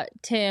saw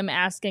Tim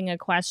asking a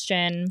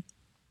question.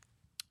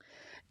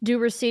 Do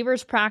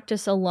receivers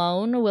practice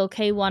alone? Will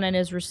K1 and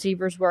his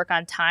receivers work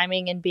on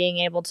timing and being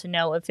able to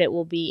know if it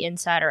will be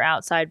inside or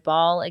outside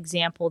ball?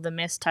 Example, the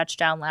missed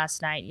touchdown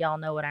last night. Y'all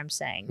know what I'm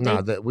saying.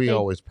 No, we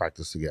always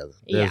practice together.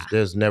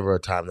 There's never a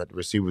time that the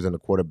receivers and the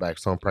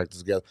quarterbacks don't practice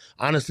together.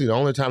 Honestly, the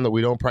only time that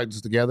we don't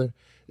practice together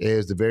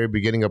is the very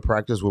beginning of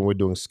practice when we're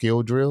doing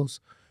skill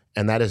drills,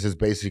 and that is just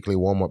basically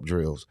warm-up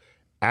drills.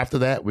 After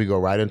that, we go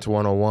right into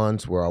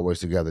one-on-ones. We're always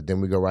together.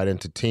 Then we go right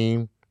into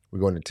team. We're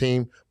going to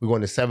team. We're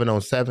going to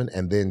 7-on-7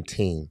 and then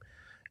team.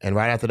 And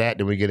right after that,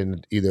 then we get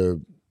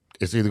into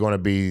it's either going to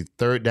be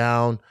third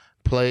down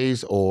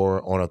plays,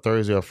 or on a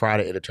Thursday or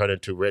Friday, it'll turn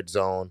into red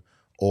zone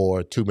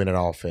or 2-minute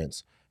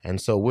offense.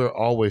 And so we're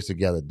always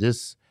together.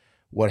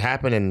 What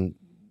happened, and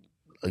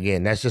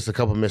again, that's just a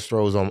couple missed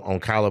throws on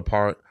Kyler's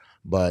part,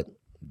 but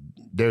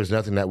there's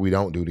nothing that we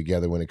don't do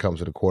together when it comes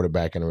to the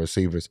quarterback and the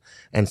receivers.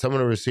 And some of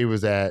the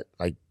receivers that,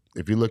 like,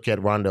 if you look at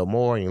Rondale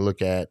Moore and you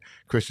look at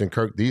Christian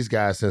Kirk, these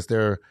guys, since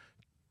they're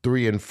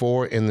 3 and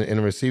 4 in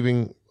the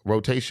receiving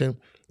rotation,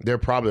 they're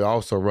probably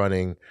also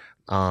running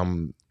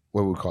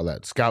what we call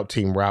that, scout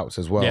team routes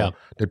as well. Yeah.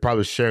 They're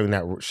probably sharing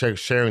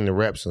the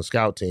reps and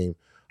scout team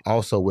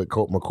also with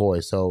Colt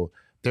McCoy. So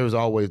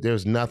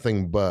there's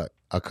nothing but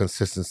a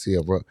consistency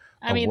of work.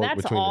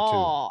 That's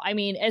all. I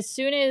mean, as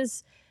soon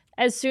as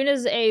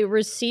a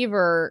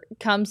receiver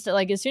comes to,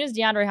 like, as soon as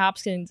DeAndre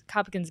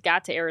Hopkins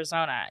got to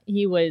Arizona,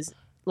 he was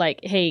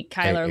like, hey,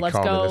 Kyler, let's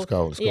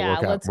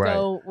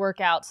go work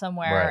out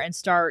somewhere and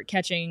start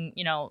catching,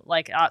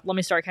 let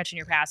me start catching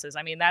your passes.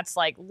 I mean, that's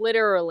like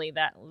literally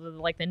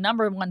the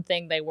number one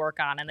thing they work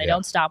on, and they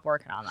don't stop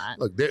working on that.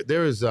 Look,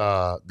 there is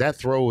that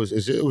throw it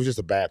was just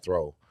a bad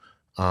throw.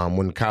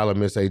 When Kyler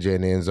missed AJ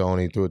in the end zone,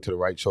 he threw it to the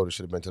right shoulder,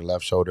 should have been to the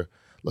left shoulder.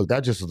 Look,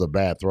 that just was a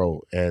bad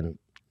throw, and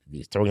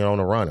he's throwing it on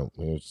the run.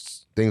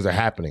 Things are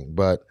happening,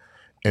 but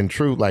in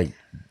truth, like,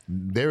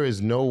 there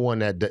is no one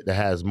that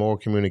has more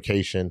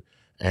communication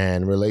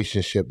and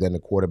relationship than the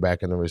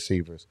quarterback and the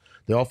receivers.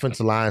 The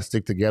offensive line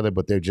stick together,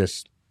 but they're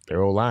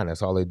O-line.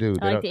 That's all they do.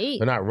 They're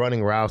not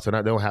running routes. They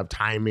don't have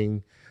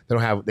timing. They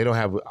don't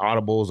have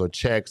audibles or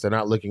checks. They're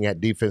not looking at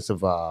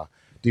defensive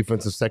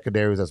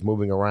secondaries that's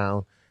moving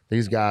around.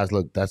 These guys,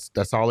 look,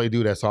 that's all they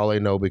do. That's all they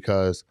know,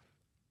 because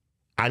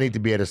I need to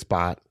be at a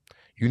spot.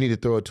 You need to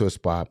throw it to a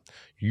spot.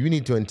 You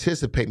need to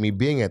anticipate me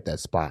being at that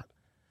spot.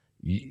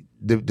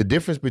 The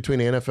difference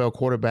between an NFL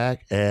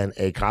quarterback and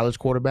a college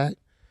quarterback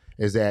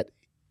is that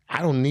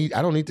I don't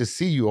need to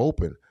see you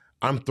open.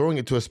 I'm throwing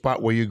it to a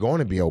spot where you're going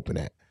to be open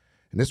at.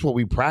 And this is what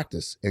we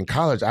practice. In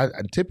college, I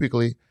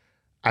typically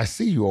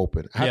see you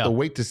open. I have to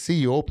wait to see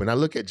you open. I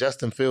look at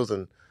Justin Fields,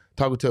 and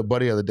talking to a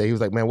buddy the other day, he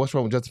was like, man, what's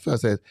wrong with Justin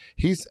Fields? I said,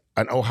 he's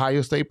an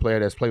Ohio State player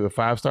that's played with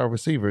 5-star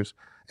receivers,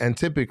 and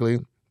typically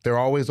they're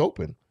always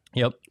open.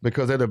 Yep.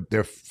 Because they're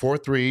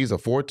 4-3s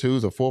or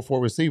 4-2s or 4-4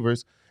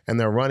 receivers, and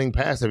they're running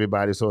past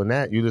everybody. So in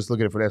that, you just look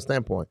at it from that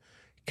standpoint.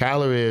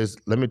 Kyler is,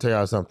 let me tell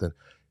y'all something.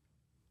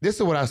 This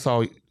is what I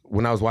saw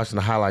when I was watching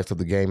the highlights of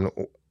the game,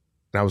 and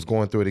I was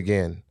going through it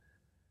again.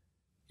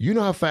 You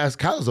know how fast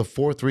Kyler's a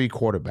 4-3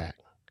 quarterback.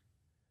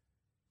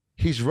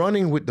 He's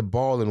running with the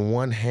ball in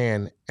one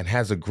hand and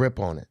has a grip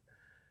on it.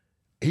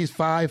 He's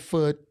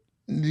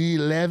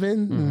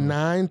 5'11",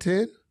 9,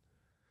 10.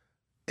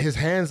 His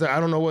hands are,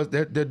 I don't know what,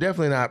 they're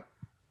definitely not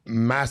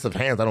massive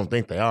hands. I don't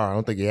think they are. I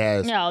don't think he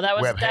has. No, that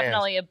was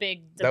definitely hands. a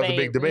big debate. That was a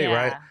big debate,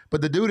 right? But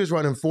the dude is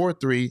running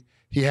 4.3.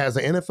 He has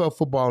an NFL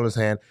football in his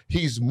hand.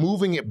 He's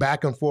moving it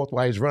back and forth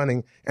while he's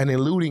running and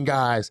eluding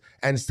guys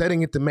and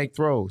setting it to make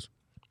throws.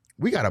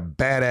 We got a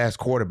badass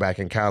quarterback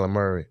in Kyler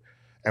Murray,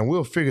 and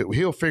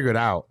he'll figure it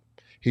out.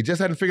 He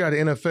just hadn't figured out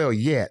the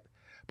NFL yet,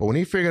 but when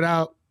he figured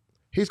out,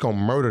 he's going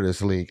to murder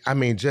this league. I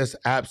mean, just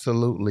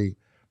absolutely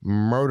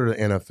murder the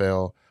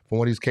NFL from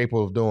what he's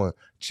capable of doing.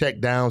 Check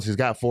downs. He's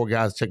got 4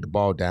 guys to check the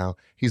ball down.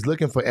 He's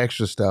looking for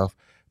extra stuff.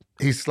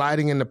 He's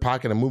sliding in the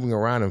pocket and moving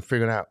around and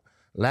figuring out.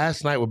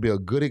 Last night would be a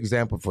good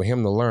example for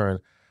him to learn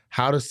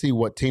how to see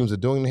what teams are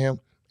doing to him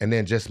and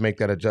then just make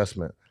that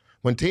adjustment.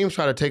 When teams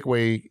try to take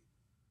away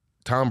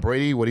Tom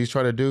Brady, what he's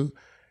trying to do,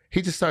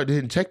 he just started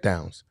hitting check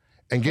downs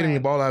and getting the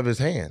ball out of his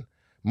hand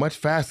much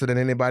faster than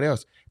anybody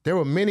else. There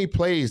were many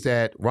plays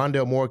that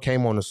Rondale Moore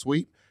came on a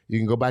sweep. You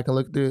can go back and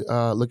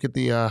look at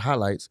the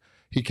highlights.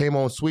 He came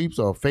on sweeps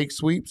or fake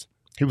sweeps.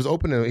 He was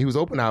open out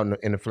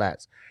in the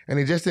flats, and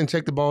he just didn't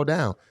check the ball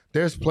down.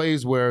 There's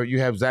plays where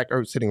you have Zach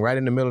Ertz sitting right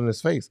in the middle of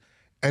his face,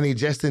 and he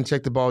just didn't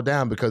check the ball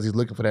down because he's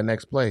looking for that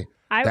next play.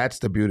 That's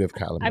the beauty of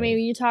Kyler Murray. I mean,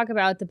 when you talk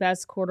about the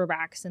best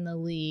quarterbacks in the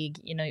league,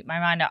 you know, my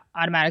mind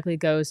automatically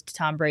goes to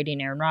Tom Brady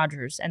and Aaron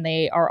Rodgers, and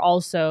they are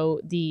also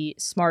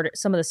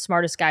some of the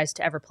smartest guys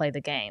to ever play the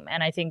game.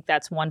 And I think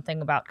that's one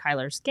thing about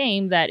Kyler's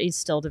game that he's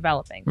still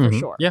developing for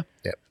sure. Yeah.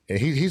 And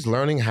he's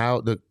learning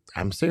how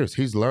I'm serious.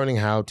 He's learning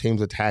how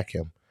teams attack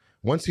him.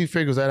 Once he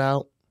figures that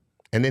out,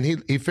 and then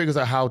he figures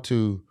out how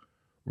to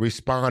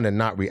respond and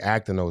not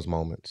react in those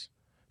moments.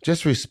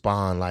 Just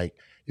respond. Like,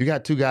 you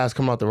got 2 guys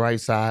coming out the right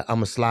side. I'm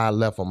going to slide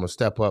left. I'm going to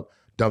step up,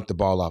 dump the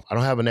ball off. I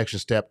don't have an extra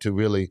step to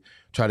really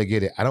try to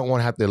get it. I don't want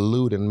to have to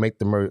elude and make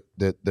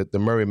the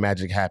Murray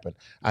magic happen.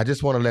 I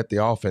just want to let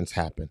the offense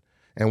happen.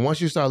 And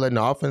once you start letting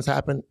the offense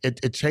happen,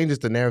 it changes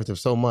the narrative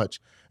so much.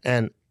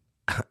 And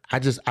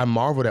I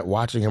marveled at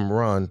watching him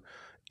run,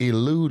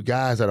 elude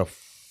guys that are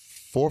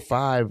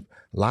 4-5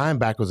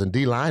 linebackers and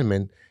D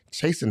linemen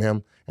chasing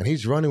him, and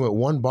he's running with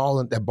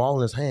that ball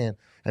in his hand.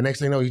 And next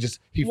thing you know,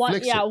 he flicks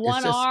it. Yeah,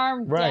 one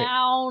arm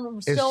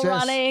down, still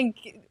running,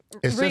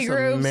 it's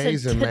regroups, just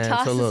amazing, man.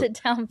 tosses So look,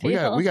 it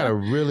downfield. we got a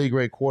really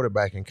great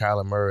quarterback in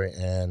Kyler Murray,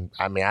 and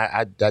I mean,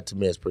 that to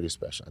me is pretty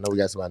special. I know we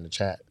got somebody in the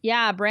chat.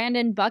 Yeah,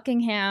 Brandon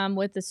Buckingham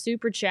with the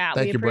super chat.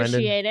 Thank you,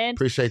 appreciate Brandon. it.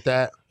 Appreciate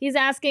that. He's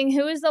asking,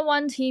 who is the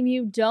one team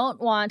you don't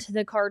want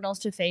the Cardinals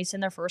to face in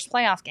their first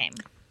playoff game?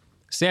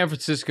 San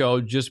Francisco,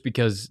 just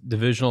because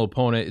divisional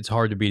opponent, it's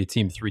hard to beat a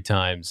team 3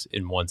 times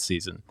in one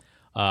season.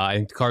 I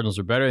think the Cardinals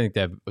are better. I think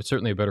they have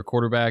certainly a better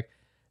quarterback.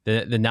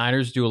 The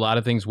Niners do a lot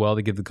of things well.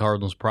 They give the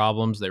Cardinals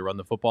problems. They run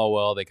the football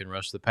well. They can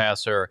rush the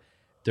passer.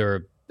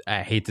 They're,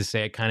 I hate to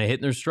say it, kind of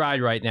hitting their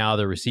stride right now.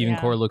 Their receiving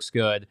core looks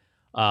good.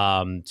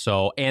 And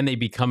they'd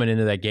be coming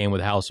into that game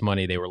with house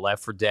money. They were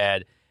left for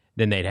dead.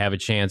 Then they'd have a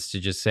chance to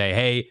just say,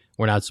 hey,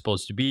 we're not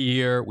supposed to be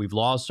here. We've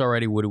lost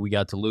already. What do we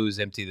got to lose?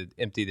 Empty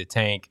the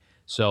tank.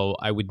 So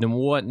I would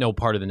want no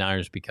part of the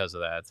Niners because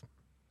of that.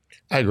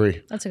 I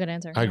agree. That's a good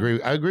answer. I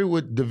agree. I agree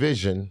with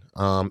division.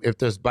 If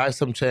there's by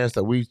some chance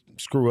that we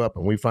screw up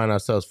and we find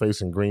ourselves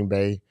facing Green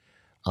Bay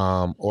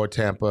or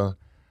Tampa,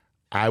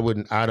 I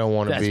don't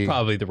want to be. That's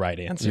probably the right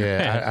answer.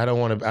 Yeah, I don't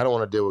want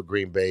to deal with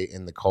Green Bay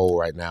in the cold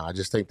right now. I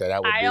just think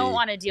that would. I don't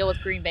want to deal with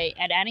Green Bay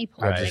at any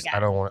point. I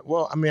don't want.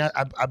 Well, I mean,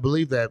 I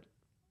believe that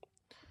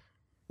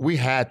we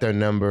had their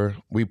number.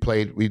 We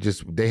played.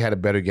 They had a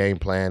better game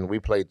plan. We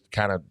played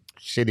kind of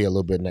shitty a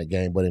little bit in that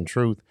game, but in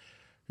truth.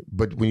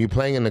 But when you're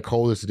playing in the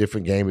cold, it's a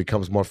different game. It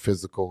becomes more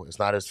physical. It's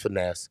not as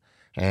finesse,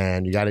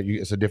 and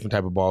it's a different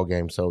type of ball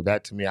game. So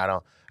that to me, I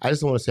just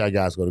don't want to see our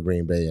guys go to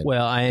Green Bay.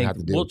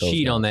 We'll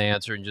cheat on the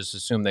answer and just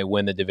assume they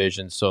win the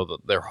division, so that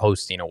they're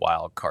hosting a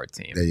wild card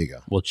team. There you go.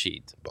 We'll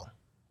cheat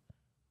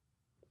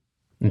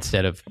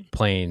instead of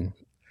playing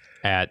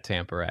at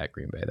Tampa or at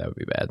Green Bay. That would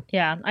be bad.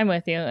 Yeah, I'm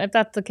with you. If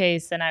that's the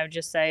case, then I would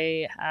just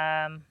say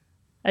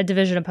a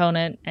division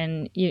opponent,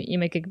 and you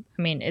make a.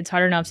 I mean, it's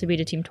hard enough to beat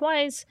a team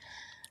twice.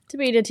 To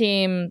beat a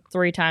team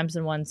 3 times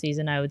in one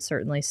season, I would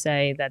certainly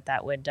say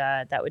that would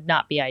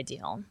not be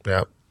ideal.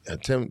 Yeah.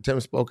 Tim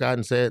spoke out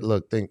and said,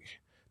 "Look, think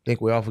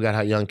we all forgot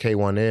how young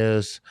K1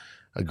 is.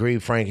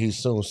 Agreed, Frank. He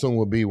soon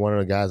will be one of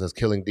the guys that's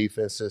killing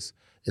defenses.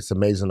 It's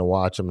amazing to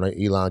watch him.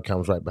 Elon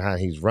comes right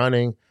behind. He's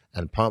running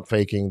and pump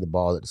faking the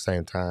ball at the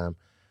same time.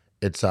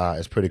 It's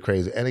pretty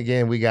crazy. And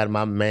again, we got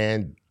my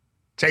man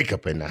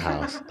Jacob in the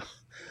house."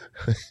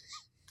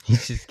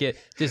 He's just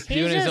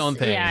doing his own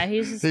thing. Yeah,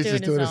 he's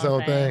just doing his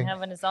own thing,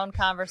 having his own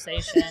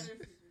conversation.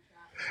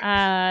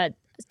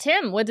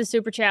 Tim with the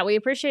super chat, we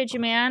appreciate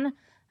you, man.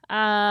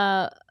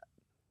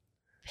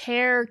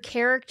 Pair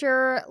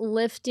character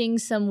lifting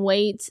some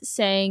weights,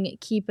 saying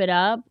keep it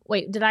up.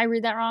 Wait, did I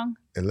read that wrong?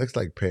 It looks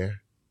like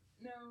Pear.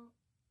 No,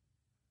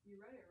 you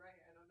read it right.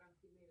 I don't know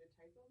if you made a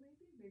typo,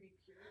 maybe.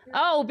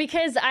 Oh,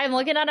 because I'm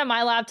looking at it on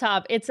my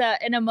laptop. It's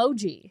an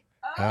emoji.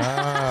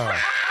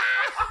 Oh.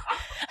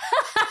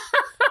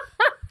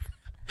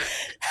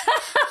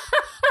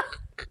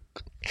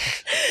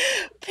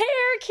 Pair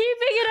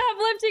keeping it up,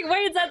 lifting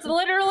weights. That's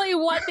literally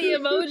what the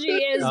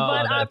emoji is.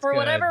 But for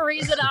whatever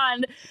reason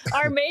on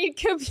our main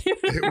computer,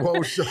 it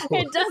won't show.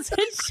 It doesn't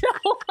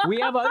show. We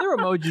have other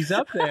emojis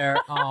up there.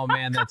 Oh,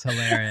 man, that's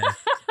hilarious.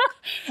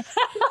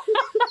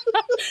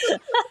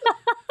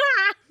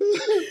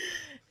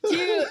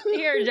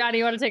 Here, Johnny,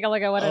 you want to take a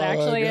look at what it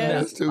actually is?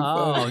 That's too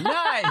funny.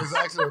 Nice. It's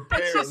actually a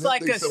pair. It's just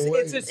like it's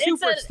a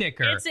super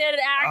sticker.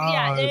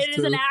 It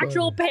is an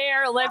actual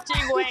pair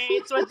lifting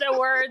weights with the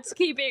words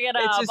keeping it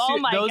up. Oh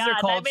my God. Those are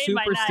called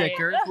super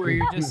stickers where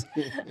you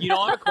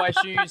don't have a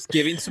question, you're just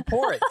giving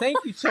support. Thank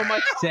you so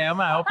much, Sam.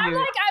 I hope you. I'm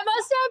like, I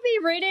must not be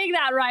reading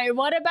that right.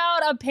 What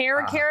about a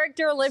pair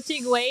character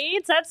lifting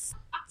weights? That's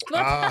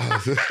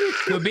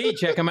could be.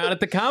 Check them out at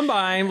the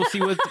combine. We'll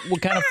see what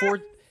kind of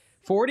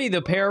 40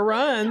 the pair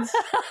runs.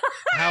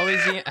 How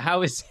is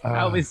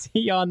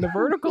he on the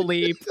vertical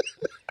leap?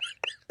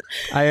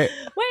 Wait,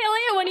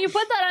 Leah, when you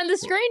put that on the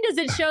screen, does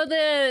it show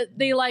the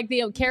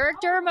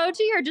character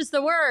emoji or just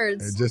the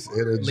words? It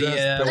adjusts.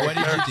 Leah, what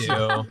did you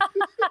do?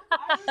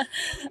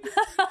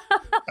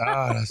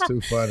 That's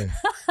too funny.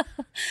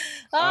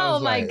 Oh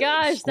my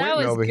gosh, that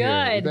was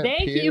good.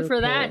 Thank you for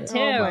that too.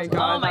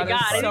 Oh my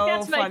God. I think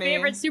that's my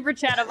favorite super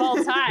chat of all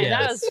time.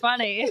 That was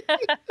funny.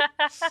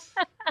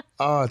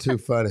 Too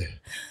funny.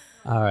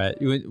 All right,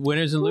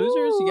 winners and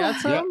losers. You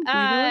got some? You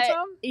doing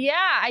some?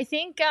 Yeah, I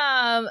think.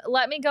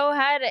 Let me go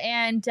ahead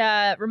and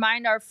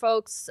remind our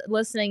folks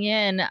listening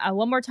in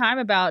one more time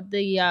about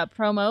the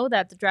promo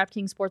that the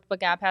DraftKings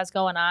Sportsbook app has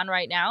going on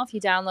right now. If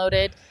you download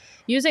it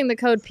using the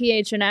code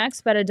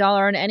PHNX, bet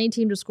 $1 on any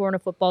team to score in a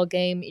football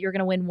game, you're going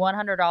to win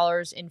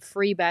 $100 in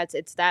free bets.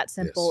 It's that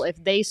simple. Yes.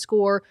 If they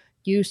score,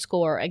 you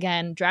score.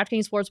 Again,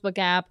 DraftKings Sportsbook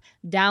app,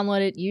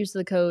 download it, use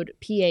the code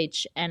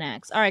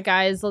PHNX. All right,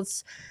 guys,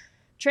 let's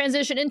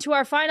transition into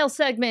our final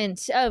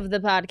segment of the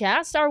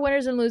podcast, our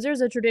winners and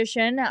losers, a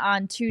tradition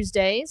on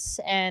Tuesdays,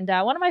 and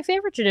one of my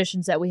favorite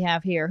traditions that we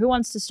have here. Who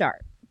wants to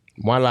start?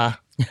 Voila.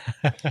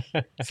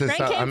 Frank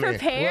came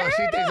prepared? Well,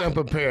 she thinks I'm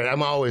prepared.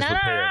 I'm always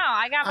prepared. No.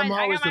 I got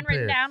mine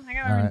written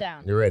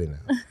down. You're ready now.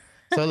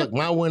 So, look,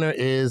 my winner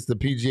is the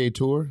PGA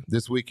Tour.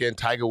 This weekend,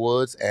 Tiger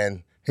Woods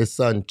and his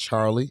son,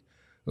 Charlie,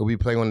 will be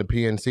playing on the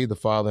PNC, the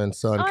father and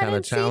son kind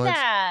of challenge.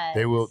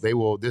 They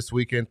will this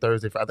weekend,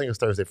 Thursday. I think it's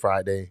Thursday,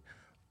 Friday.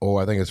 Or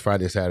I think it's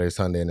Friday, Saturday,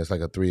 Sunday, and it's like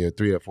a 3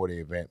 or 4 day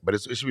event. But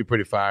it should be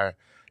pretty fire.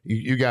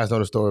 You guys know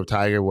the story of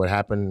Tiger, what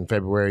happened in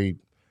February. He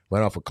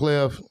went off a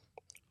cliff,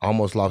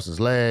 almost lost his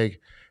leg,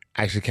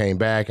 actually came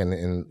back,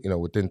 and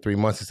within 3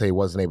 months, he said he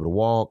wasn't able to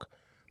walk.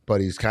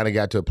 But he's kind of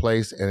got to a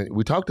place, and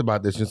we talked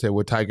about this and said,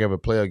 will Tiger ever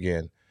play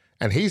again?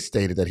 And he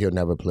stated that he'll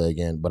never play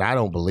again, but I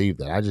don't believe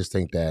that. I just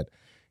think that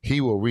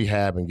he will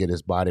rehab and get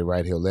his body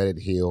right. He'll let it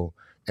heal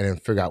and then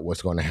figure out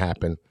what's going to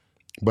happen.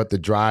 But the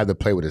drive to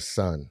play with his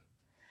son,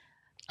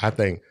 I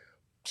think,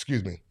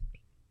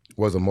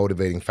 was a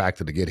motivating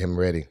factor to get him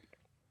ready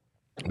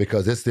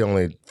because it's the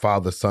only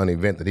father-son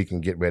event that he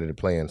can get ready to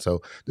play in.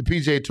 So the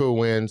PGA Tour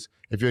wins.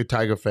 If you're a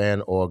Tiger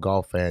fan or a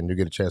golf fan, you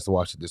get a chance to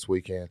watch it this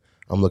weekend.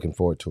 I'm looking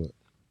forward to it.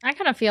 I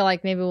kind of feel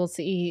like maybe we'll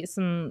see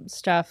some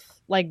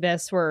stuff like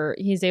this where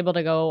he's able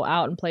to go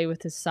out and play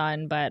with his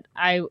son, but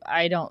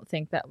I don't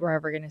think that we're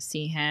ever going to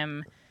see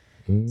him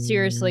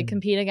seriously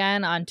compete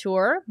again on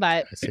tour,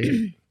 but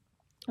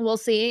we'll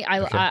see.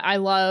 I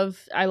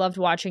loved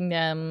watching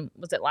them.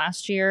 Was it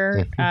last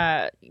year?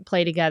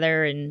 Play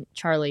together, and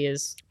Charlie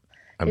his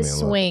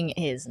swing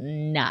is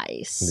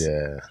nice.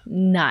 Yeah,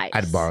 nice.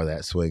 I'd borrow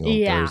that swing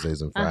on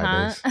Thursdays and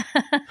Fridays.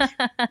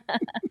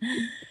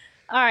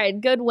 All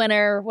right, good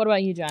winner. What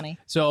about you, Johnny?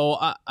 So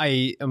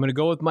I'm going to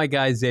go with my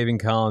guy, Zaven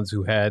Collins,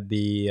 who had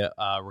the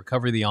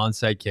recovery the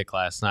onside kick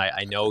last night.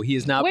 I know he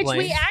is not playing. Which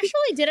we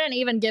actually didn't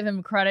even give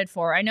him credit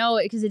for. I know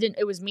because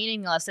it was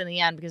meaningless in the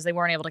end because they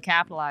weren't able to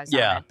capitalize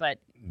on it. But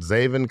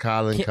Zaven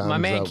Collins my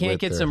man can't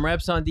get some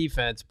reps on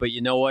defense, but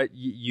you know what?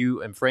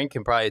 You and Frank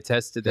can probably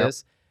attest to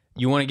this.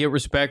 You want to get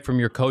respect from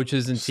your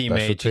coaches and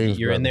teammates.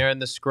 You're in there in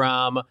the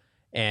scrum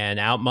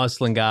and out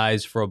muscling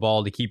guys for a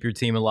ball to keep your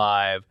team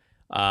alive.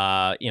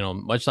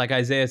 Much like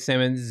Isaiah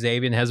Simmons,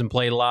 Zaven hasn't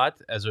played a lot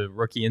as a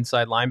rookie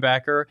inside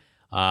linebacker.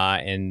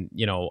 And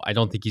I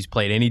don't think he's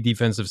played any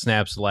defensive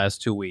snaps the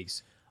last 2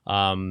 weeks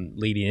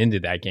leading into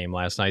that game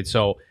last night.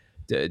 So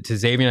to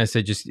Zaven, I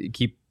said, just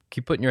keep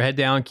putting your head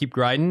down, keep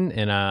grinding.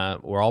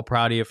 And we're all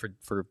proud of you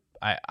for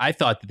I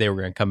thought that they were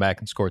going to come back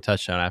and score a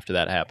touchdown after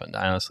that happened.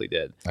 I honestly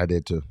did. I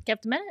did too.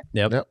 Kept a minute.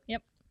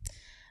 Yep.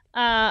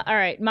 All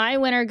right, my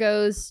winner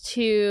goes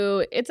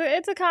to it's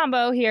a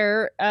combo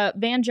here.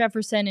 Van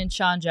Jefferson and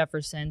Sean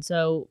Jefferson.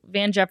 So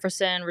Van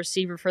Jefferson,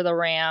 receiver for the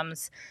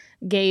Rams,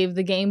 gave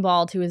the game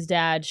ball to his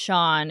dad,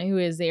 Sean, who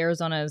is the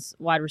Arizona's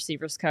wide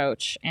receivers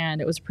coach. And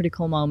it was a pretty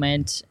cool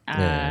moment.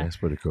 Yeah, that's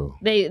pretty cool.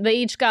 They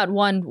each got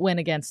one win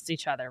against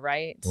each other,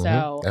 right? Mm-hmm.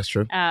 So that's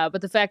true.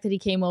 But the fact that he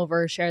came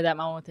over, shared that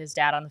moment with his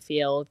dad on the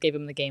field, gave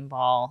him the game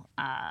ball,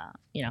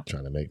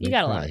 trying to make me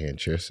cry here in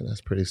Cheerson.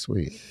 That's pretty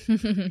sweet.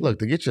 Look,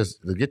 to get your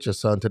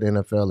son to the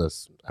NFL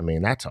is,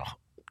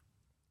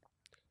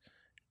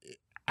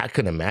 I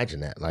couldn't imagine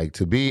that. Like,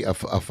 to be a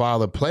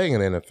father playing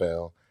in the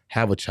NFL,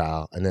 have a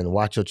child, and then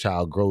watch your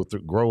child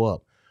grow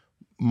up.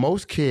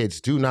 Most kids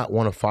do not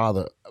want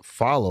to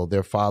follow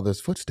their father's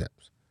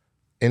footsteps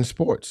in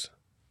sports.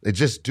 They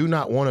just do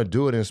not want to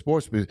do it in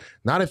sports.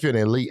 Not if you're an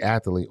elite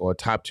athlete or a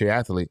top-tier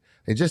athlete.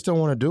 They just don't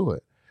want to do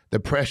it.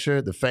 The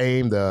pressure, the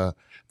fame, the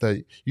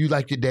you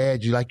like your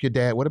dad.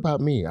 What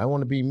about me? I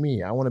want to be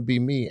me. I want to be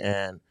me.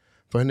 And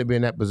for him to be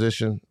in that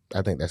position,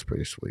 I think that's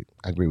pretty sweet.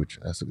 I agree with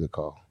you. That's a good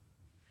call.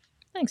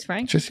 Thanks,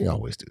 Frank. Tristan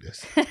always do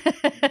this.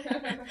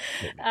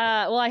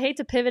 Well, I hate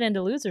to pivot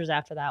into losers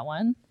after that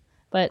one,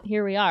 but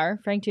here we are.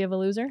 Frank, do you have a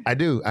loser? I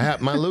do. I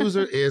have my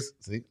loser is.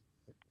 See,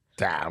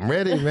 I'm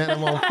ready, man.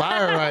 I'm on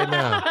fire right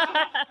now.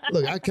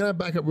 Look, can I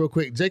back up real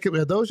quick, Jacob?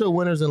 Are those your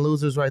winners and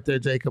losers right there,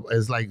 Jacob?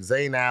 Is like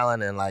Zane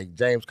Allen and like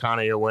James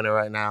Conner your winner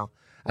right now?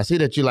 I see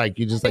that I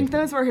think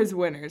those were his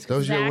winners.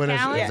 Those are your winners.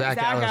 Allen? Yeah, Zach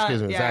Allen,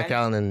 excuse me. Yeah. Zach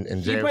Allen and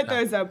James. You put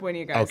those up when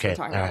you guys were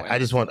talking about I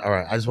just want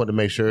to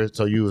make sure.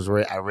 So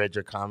I read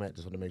your comment.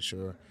 Just want to make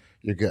sure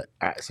you're good.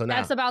 All right. So now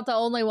that's about the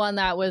only one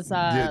that was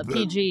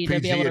PG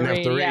to be able to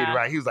read. Yeah.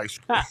 Right. He was like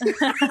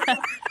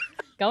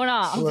going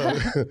off. Well,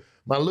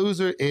 my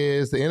loser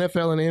is the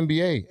NFL and the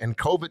NBA, and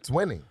COVID's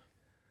winning.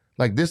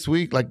 Like this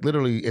week, like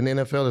literally in the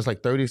NFL, there's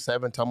like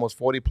 37 to almost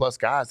 40 plus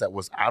guys that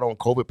was out on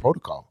COVID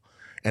protocol.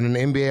 And in the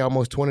NBA,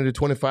 almost 20 to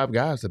 25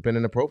 guys have been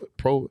in the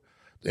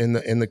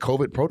in the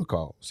COVID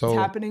protocol. So it's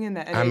happening in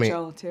the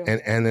NHL too.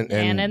 And in the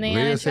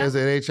NHL. Says the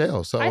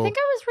NHL. So I think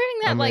I was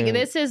reading that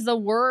this is the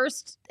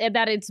worst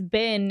that it's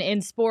been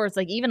in sports,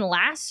 like even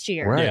last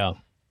year. Right. Yeah.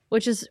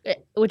 Which is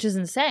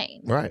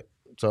insane. Right.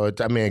 So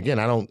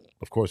again,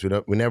 of course we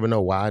never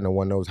know why. No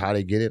one knows how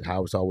they get it,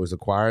 how it's always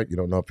acquired. You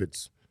don't know if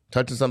it's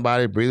touching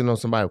somebody, breathing on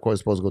somebody. Of course,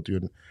 it's supposed to go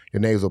through your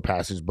nasal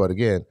passage. But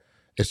again,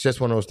 it's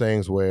just one of those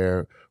things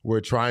where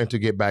we're trying to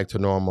get back to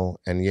normal,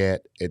 and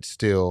yet it's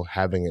still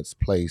having its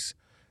place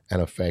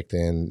and effect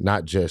in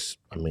not just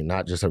our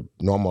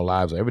normal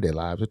lives or everyday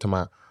lives. We're talking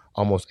about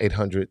almost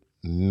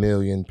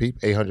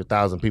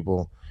 800,000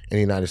 people in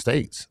the United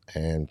States.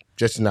 And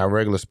just in our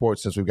regular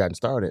sports since we've gotten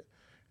started.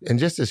 And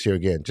just this year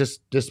again,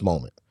 just this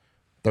moment,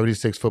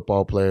 36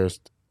 football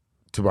players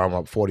to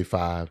around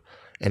 45,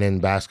 and in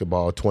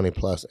basketball, 20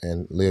 plus.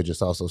 And Leah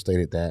just also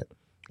stated that,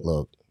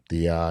 look,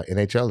 the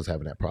NHL is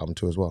having that problem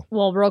too as well.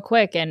 Well, real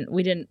quick, and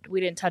we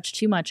didn't touch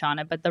too much on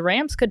it, but the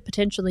Rams could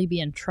potentially be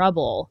in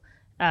trouble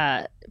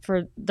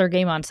for their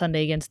game on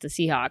Sunday against the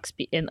Seahawks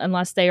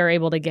unless they are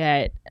able to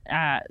get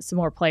some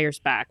more players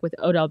back, with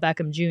Odell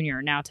Beckham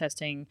Jr. now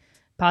testing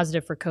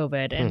positive for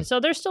COVID. And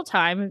so there's still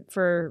time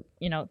for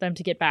them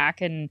to get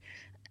back and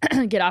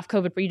get off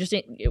COVID. But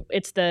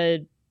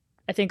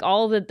I think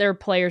all of their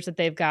players that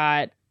they've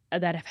got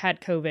that have had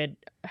COVID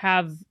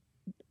have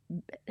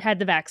had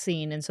the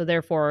vaccine, and so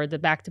therefore the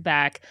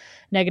back-to-back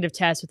negative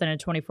test within a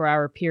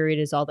 24-hour period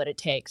is all that it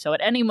takes. So at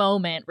any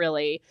moment,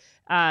 really,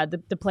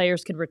 the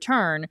players could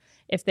return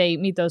if they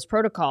meet those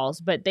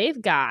protocols, but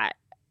they've got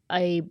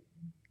a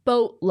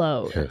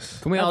boatload. Yes.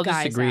 Can we all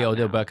just agree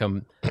Odell now.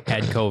 Beckham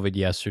had COVID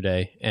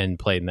yesterday and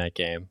played in that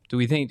game? Do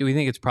we think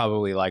it's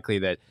probably likely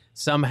that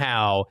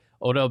somehow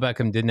Odell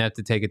Beckham didn't have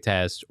to take a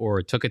test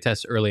or took a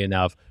test early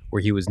enough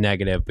where he was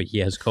negative, but he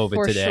has COVID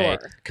for today?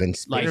 Sure.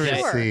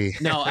 Conspiracy.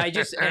 No, I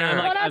just...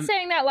 I'm not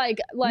saying that like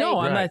no,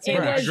 I'm not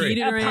saying it was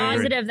cheated or a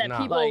positive that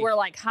people were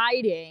like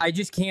hiding. I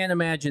just can't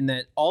imagine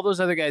that all those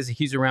other guys that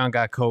he's around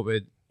got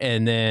COVID,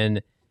 and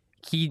then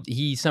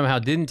he somehow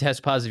didn't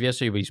test positive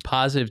yesterday, but he's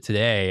positive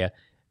today.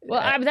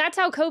 Well, that's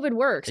how COVID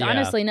works. Yeah.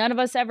 Honestly, none of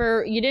us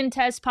you didn't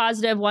test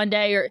positive one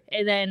day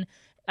and then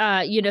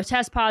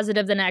test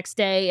positive the next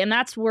day. And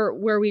that's where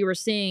we were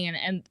seeing.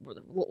 And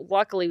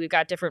luckily, we've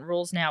got different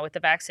rules now with the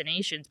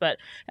vaccinations. But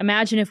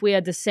imagine if we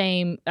had the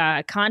same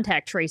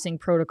contact tracing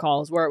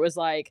protocols where it was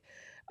like,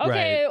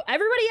 okay,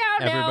 everybody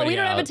out now. We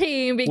don't have a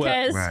team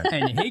because...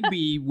 And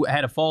Higbee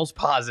had a false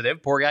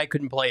positive. Poor guy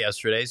couldn't play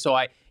yesterday. So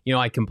I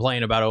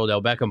complain about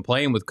Odell Beckham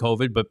playing with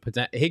COVID, but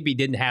Higbee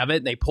didn't have it,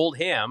 and they pulled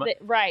him.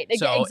 Right.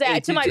 So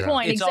exactly. To my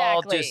point, it's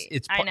exactly. All just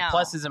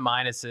pluses and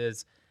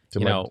minuses.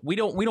 We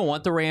don't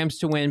want the Rams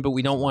to win, but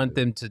we don't want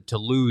them to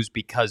lose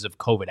because of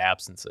COVID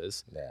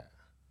absences. Yeah.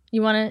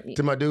 You want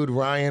to my dude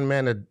Ryan,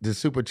 man, the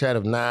super chat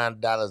of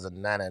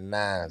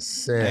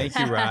 $9.99. Thank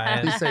you,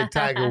 Ryan. He said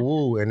Tiger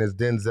Woo in his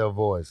Denzel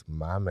voice.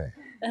 My man.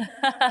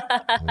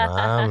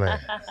 My man.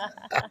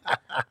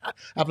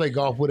 I play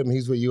golf with him.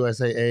 He's with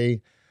USAA.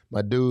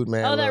 My dude,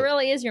 man. Oh, that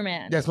really is your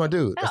man. That's my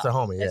dude. That's the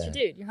homie. That's your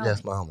dude. Your homie.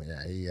 That's my homie.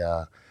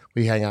 Yeah.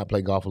 We hang out,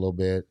 play golf a little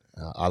bit,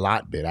 a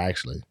lot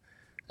actually,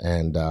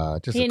 and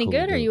just. He any cool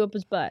good, dude. or you up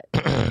his butt?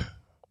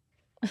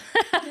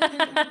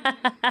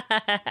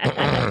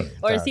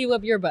 Or does he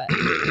whip your butt?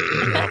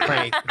 No,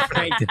 Frank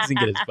doesn't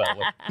get his butt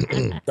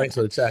whipped. Thanks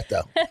for the chat,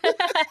 though.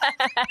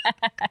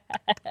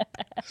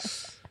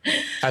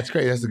 That's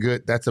great.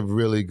 That's a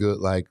really good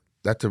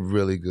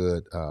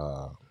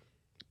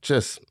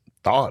just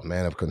thought,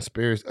 man, of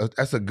conspiracy.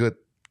 That's a good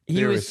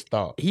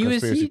thought.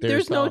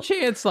 There's no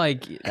chance,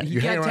 like,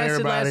 he got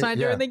tested last night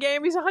during the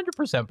game. He's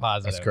 100%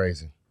 positive. That's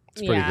crazy.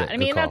 It's pretty good. I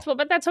mean,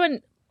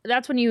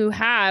 that's when you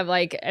have,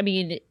 like, I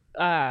mean,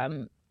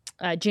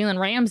 Jalen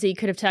Ramsey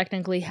could have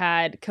technically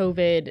had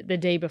COVID the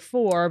day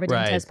before, but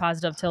didn't test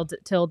positive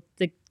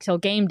till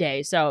game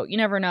day. So you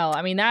never know.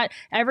 I mean, that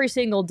every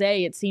single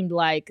day it seemed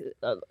like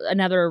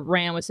another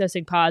Ram was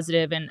testing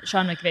positive, and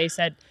Sean McVay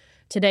said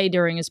today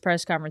during his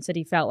press conference that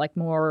he felt like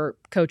more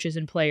coaches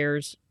and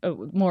players,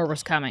 more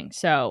was coming.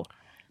 So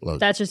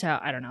look, that's just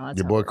how, I don't know. That's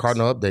your boy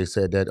Cardinal Update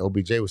said that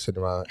OBJ was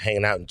sitting around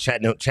hanging out and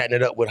chatting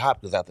it up with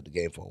Hopkins after the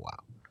game for a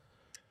while.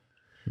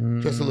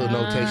 Just a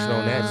little notation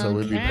on that, so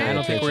we'd be paying attention. I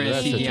don't think we're going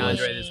to see situation.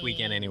 DeAndre this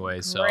weekend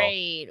anyway. So.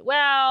 Right.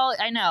 Well,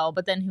 I know,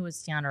 but then who was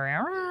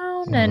DeAndre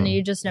around? And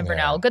you just never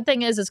know. Good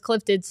thing is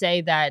Cliff did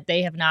say that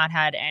they have not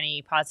had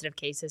any positive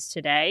cases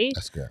today.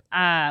 That's good.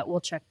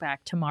 We'll check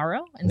back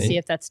tomorrow and see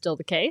if that's still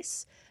the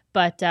case.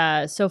 But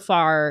so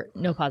far,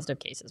 no positive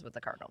cases with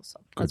the Cardinals.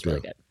 So that's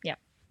really good. Yeah.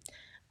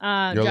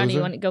 Johnny,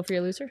 you want to go for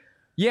your loser?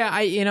 Yeah,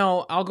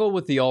 I'll go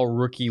with the all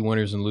rookie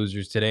winners and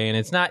losers today. And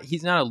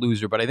he's not a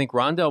loser, but I think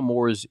Rondale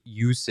Moore's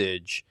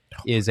usage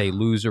is a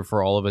loser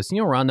for all of us.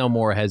 Rondale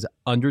Moore has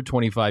under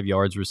 25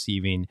 yards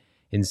receiving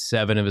in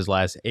 7 of his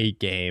last 8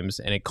 games,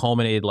 and it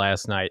culminated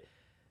last night.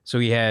 So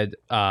he had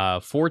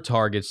 4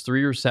 targets,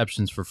 3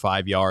 receptions for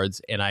 5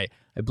 yards, and I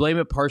blame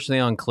it partially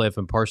on Cliff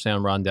and partially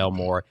on Rondale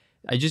Moore.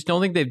 I just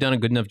don't think they've done a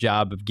good enough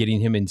job of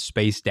getting him in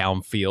space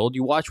downfield.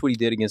 You watch what he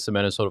did against the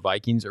Minnesota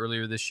Vikings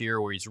earlier this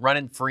year, where he's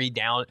running free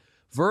down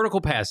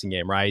vertical passing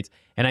game, right?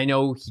 And I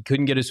know he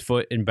couldn't get his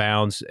foot in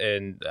bounds,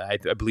 and I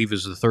believe it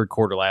was the third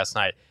quarter last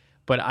night.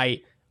 But I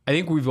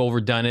think we've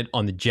overdone it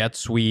on the jet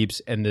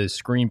sweeps and the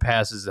screen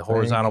passes, the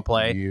horizontal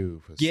play.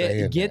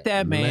 Get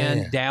that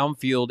man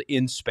downfield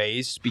in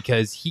space,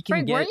 because he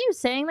can weren't you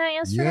saying that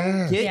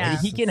yesterday?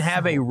 He can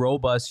have a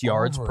robust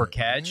yards per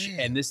catch,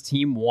 and this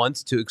team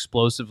wants to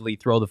explosively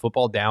throw the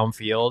football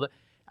downfield.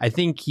 I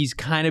think he's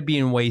kind of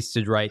being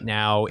wasted right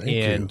now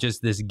in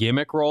just this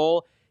gimmick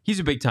role. He's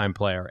a big-time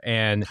player,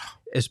 and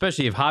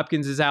especially if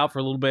Hopkins is out for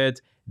a little bit,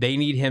 they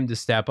need him to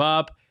step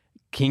up.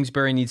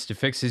 Kingsbury needs to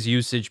fix his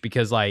usage,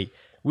 because, like,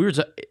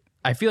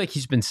 I feel like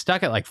he's been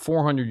stuck at, like,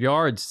 400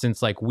 yards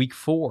since, like, week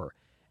 4.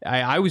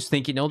 I was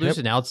thinking, there's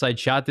an outside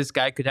shot. This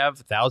guy could have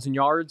 1,000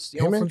 yards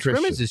from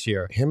scrimmage this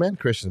year. Him and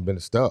Christian have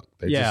been stuck.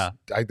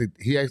 I think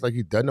he acts like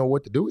he doesn't know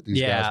what to do with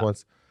these guys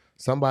once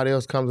somebody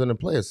else comes into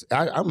play.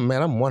 I'm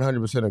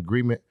 100% in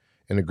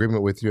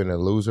agreement with you, and a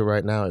loser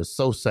right now. It's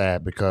so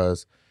sad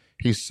because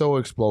he's so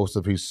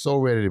explosive. He's so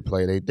ready to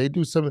play. They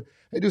do some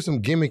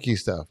gimmicky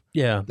stuff.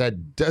 Yeah,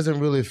 that doesn't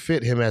really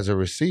fit him as a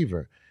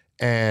receiver.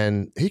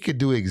 And he could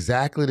do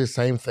exactly the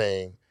same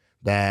thing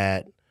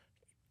that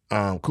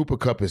Cooper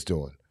Kupp is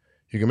doing.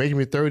 You can make him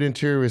your third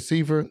interior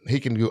receiver.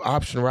 He can do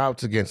option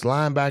routes against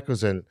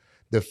linebackers, and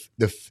the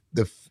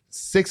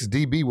 6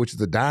 DB, which is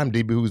the dime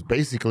DB, who's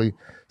basically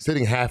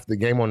sitting half the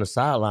game on the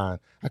sideline.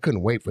 I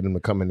couldn't wait for them to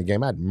come in the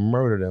game. I'd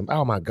murder them.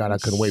 Oh my God, I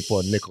couldn't wait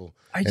for a nickel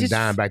and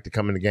dime back to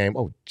come in the game.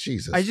 Oh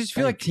Jesus! I just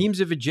feel like teams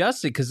have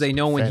adjusted, because they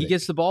know when he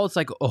gets the ball, it's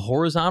like a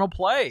horizontal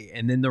play.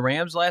 And then the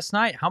Rams last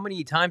night, how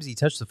many times he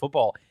touched the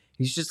football?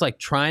 He's just like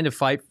trying to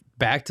fight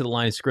back to the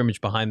line of scrimmage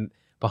behind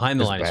the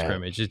line of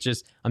scrimmage. It's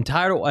just, I'm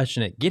tired of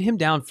watching it. Get him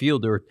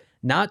downfield. There are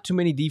not too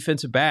many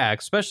defensive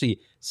backs, especially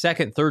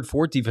second, third,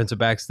 fourth defensive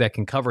backs that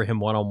can cover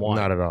him one-on-one.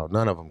 Not at all.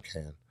 None of them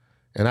can.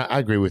 And I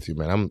agree with you,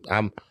 man.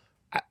 I'm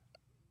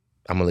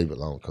gonna leave it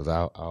alone, because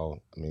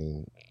I'll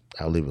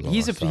leave it alone.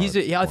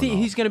 I think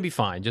he's gonna be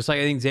fine. Just like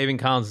I think Zaven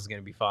Collins is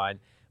gonna be fine.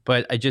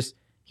 But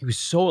he was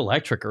so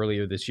electric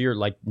earlier this year.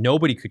 Like,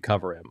 nobody could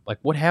cover him. Like,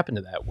 what happened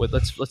to that?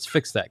 Let's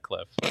fix that,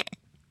 Cliff.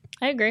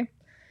 I agree.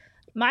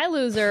 My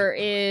loser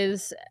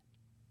is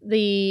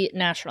the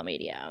national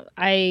media.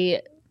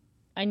 I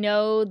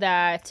know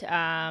that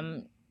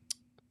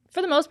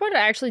for the most part, it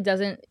actually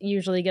doesn't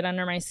usually get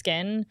under my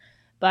skin.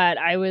 But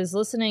I was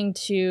listening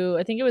to,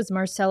 I think it was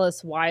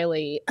Marcellus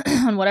Wiley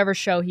on whatever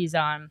show he's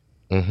on.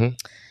 Mm-hmm.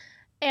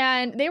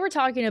 And they were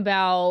talking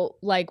about,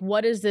 like,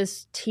 what does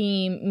this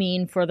team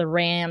mean for the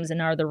Rams,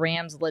 and are the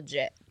Rams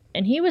legit?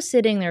 And he was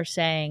sitting there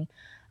saying,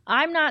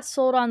 I'm not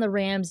sold on the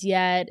Rams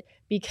yet,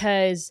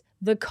 because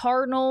the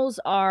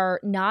Cardinals are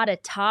not a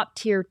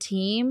top-tier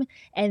team,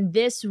 and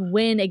this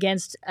win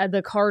against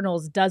the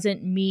Cardinals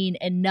doesn't mean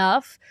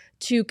enough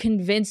to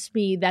convince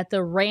me that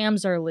the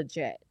Rams are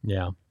legit.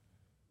 Yeah.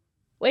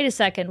 Wait a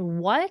second,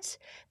 what?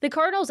 The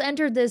Cardinals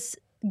entered this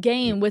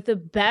game with the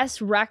best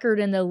record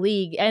in the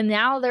league, and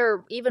now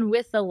they're, even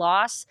with the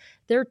loss,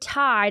 they're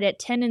tied at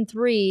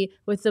 10-3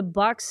 with the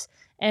Bucs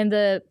and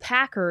the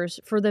Packers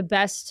for the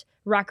best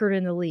record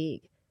in the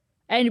league.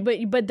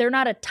 but they're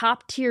not a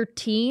top tier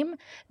team.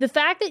 The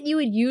fact that you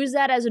would use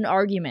that as an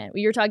argument,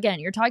 you're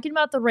talking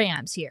about the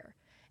Rams here,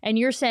 and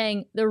you're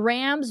saying the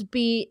Rams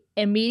beat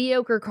a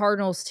mediocre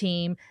Cardinals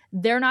team.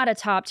 They're not a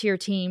top tier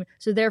team,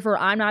 so therefore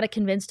I'm not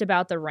convinced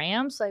about the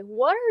Rams. Like,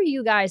 what are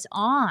you guys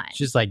on? It's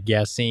just like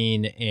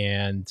guessing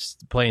and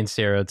playing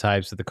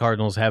stereotypes that the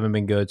Cardinals haven't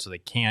been good, so they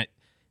can't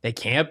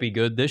be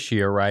good this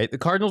year, right? The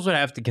Cardinals would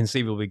have to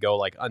conceivably go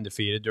like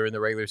undefeated during the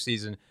regular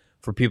season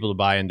for people to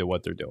buy into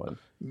what they're doing.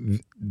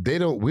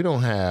 We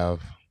don't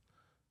have.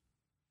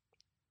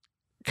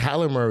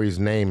 Kyler Murray's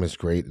name is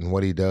great and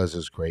what he does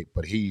is great,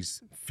 but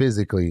he's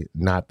physically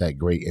not that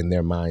great in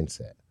their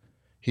mindset.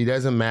 He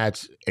doesn't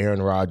match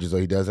Aaron Rodgers, or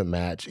he doesn't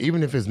match,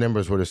 even if his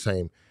numbers were the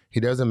same, he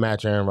doesn't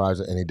match Aaron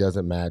Rodgers and he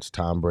doesn't match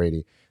Tom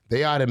Brady.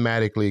 They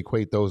automatically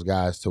equate those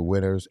guys to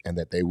winners and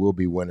that they will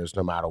be winners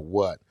no matter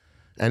what.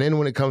 And then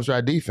when it comes to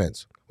our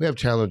defense, we have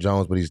Chandler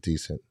Jones, but he's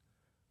decent.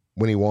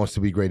 When he wants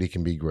to be great, he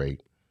can be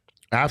great.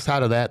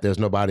 Outside of that, there's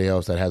nobody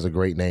else that has a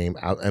great name.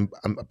 I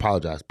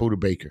apologize, Budda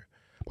Baker.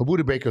 But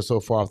Budda Baker's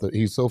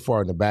he's so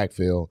far in the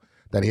backfield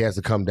that he has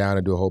to come down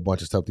and do a whole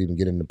bunch of stuff to even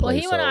get into play.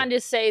 Well, he went on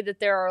to say that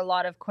there are a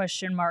lot of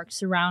question marks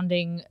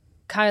surrounding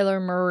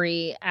Kyler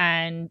Murray,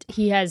 and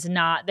he has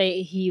not.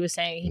 He was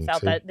saying he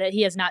felt that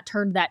he has not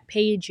turned that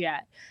page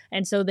yet,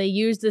 and so they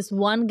used this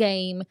one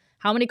game.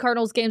 How many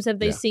Cardinals games have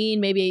they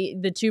seen? Maybe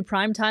the 2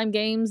 primetime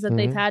games that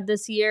they've had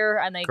this year,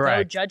 and they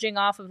go judging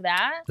off of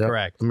that. Yep.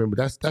 Correct. I mean, but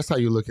that's how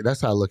you look at.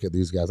 That's how I look at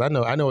these guys. I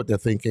know what they're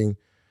thinking.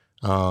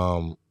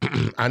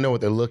 I know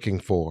what they're looking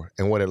for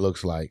and what it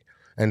looks like.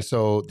 And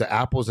so the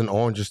apples and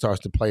oranges starts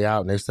to play out,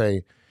 and they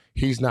say,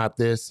 he's not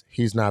this,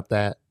 he's not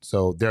that.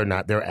 So they're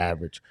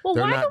average. Well,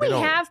 they're why do we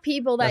have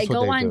people that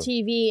go on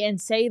TV and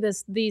say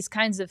these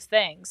kinds of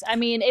things? I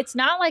mean, it's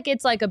not like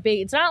it's like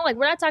it's not like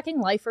we're not talking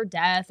life or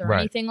death or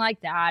anything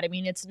like that. I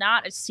mean, it's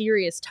not a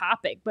serious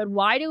topic, but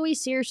why do we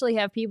seriously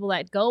have people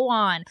that go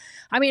on?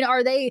 I mean,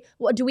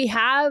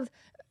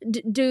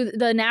 do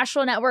the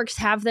national networks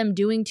have them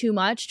doing too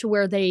much to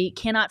where they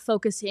cannot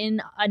focus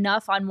in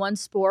enough on one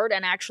sport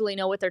and actually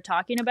know what they're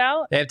talking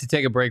about? They have to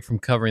take a break from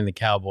covering the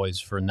Cowboys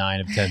for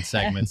 9 of 10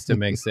 segments to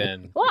mix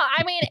in. Well,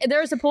 I mean,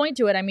 there's a point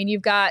to it. I mean,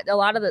 you've got a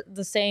lot of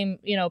the same,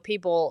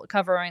 people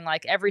covering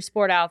like every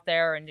sport out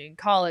there and in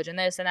college and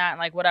this and that and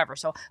like whatever.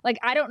 So like,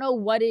 I don't know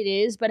what it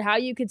is, but how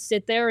you could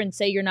sit there and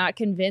say you're not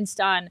convinced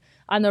on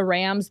the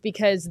Rams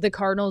because the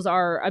Cardinals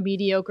are a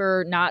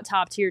mediocre, not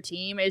top tier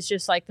team is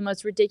just like the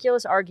most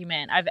ridiculous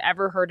argument I've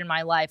ever heard in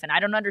my life. And I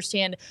don't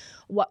understand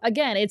what,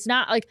 again, it's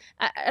not like,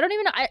 I'm not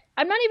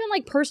even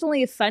like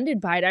personally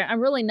offended by it. I'm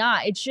really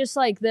not. It's just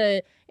like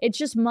it's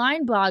just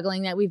mind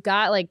boggling that we've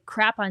got like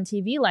crap on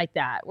TV like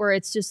that, where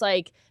it's just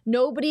like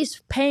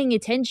nobody's paying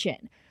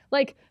attention.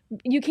 Like,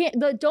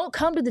 don't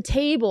come to the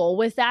table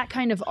with that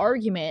kind of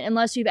argument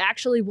unless you've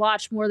actually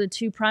watched more than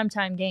 2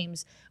 primetime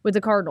games with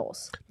the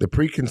Cardinals. The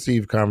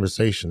preconceived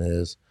conversation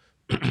is,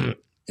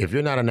 if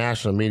you're not a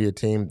national media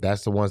team,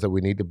 that's the ones that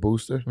we need to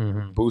boost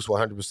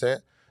 100%.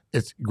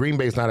 It's Green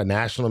Bay's not a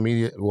national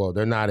media. Well,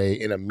 they're not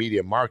in a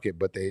media market,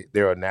 but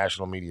they're a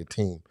national media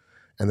team,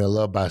 and they're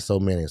loved by so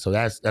many. So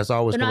that's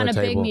always they're on the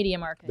table. They're not a big media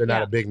market. They're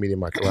not a big media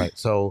market, right?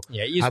 So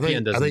yeah,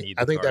 ESPN doesn't need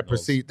the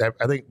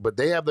Cardinals. But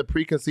they have the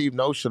preconceived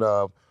notion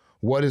of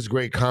what is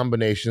great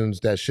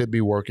combinations that should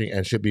be working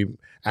and should be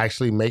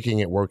actually making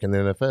it work in the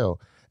NFL.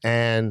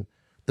 And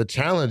the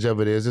challenge of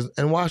it is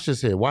and watch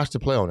this here, watch the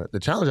play on it. The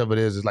challenge of it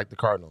is like the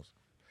Cardinals.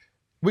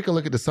 We can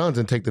look at the Suns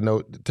and take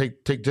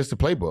just the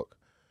playbook.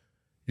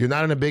 You're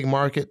not in a big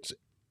market.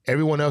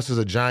 Everyone else is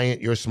a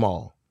giant. You're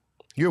small.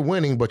 You're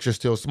winning, but you're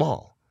still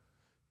small.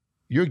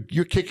 You're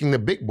kicking the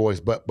big boys,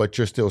 but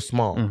you're still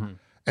small. Mm-hmm.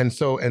 And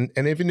so, and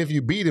even if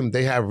you beat them,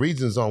 they have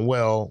reasons on,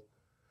 well,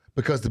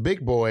 because the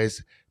big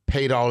boys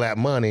paid all that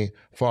money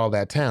for all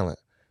that talent.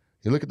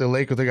 You look at the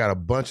Lakers, they got a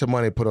bunch of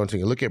money put on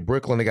teams. You look at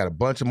Brooklyn, they got a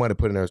bunch of money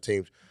put in their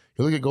teams.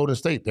 You look at Golden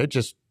State, they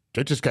just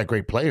got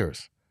great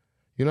players.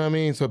 You know what I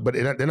mean? So, but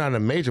they're not in a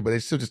major, but they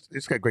still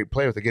just got great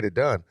players to get it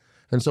done.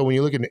 And so when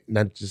you look at it,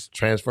 not just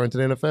transferring to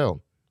the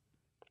NFL,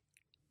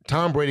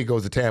 Tom Brady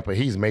goes to Tampa,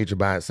 he's major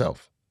by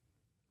itself.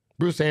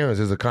 Bruce Arians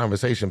is a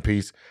conversation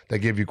piece that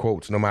give you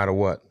quotes no matter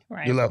what.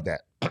 Right. You love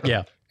that.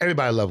 Yeah.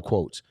 Everybody loves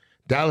quotes.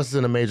 Dallas is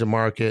in a major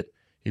market.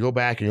 You go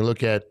back and you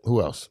look at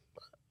who else?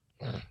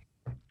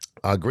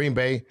 Green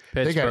Bay.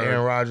 Pittsburgh. They got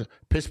Aaron Rodgers.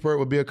 Pittsburgh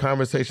would be a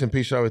conversation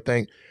piece, I would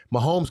think.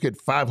 Mahomes get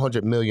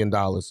 $500 million.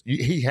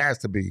 He has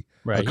to be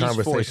a conversation piece.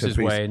 He's forced his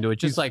way into it,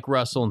 just like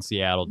Russell in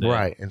Seattle did.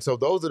 Right. And so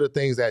those are the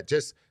things that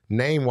just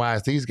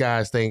name-wise, these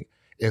guys think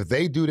if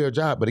they do their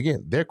job, but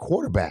again, they're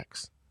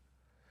quarterbacks.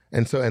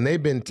 And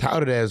they've been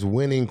touted as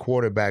winning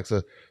quarterbacks,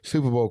 a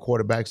Super Bowl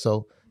quarterback,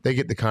 so they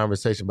get the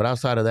conversation. But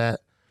outside of that,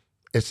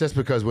 it's just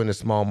because we're in a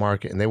small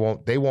market and they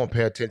won't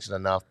pay attention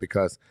enough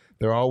because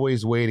they're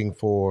always waiting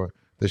for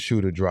the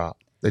shoe to drop.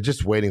 They're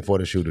just waiting for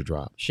the shoe to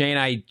drop. Shane,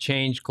 I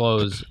changed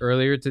clothes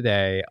earlier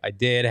today. I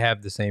did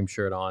have the same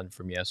shirt on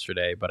from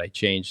yesterday, but I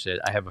changed it.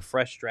 I have a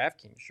fresh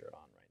DraftKings shirt on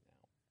right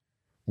now.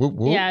 Whoop,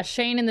 whoop. Yeah,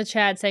 Shane in the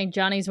chat saying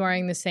Johnny's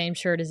wearing the same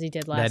shirt as he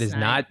did last night. That is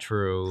not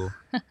true.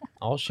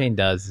 All Shane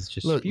does is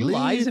just spew leave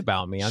lies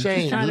about me. I'm Shane,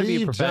 just trying to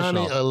be a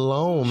professional. Johnny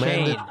alone,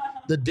 man. Shane,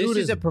 The dude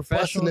this is a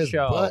professional busting his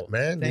show. butt,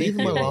 man. Thank Leave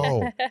him you.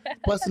 alone.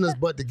 Busting his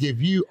butt to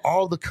give you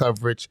all the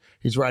coverage.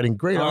 He's writing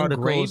great articles.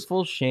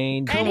 Ungrateful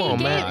Shane. Come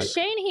on, man.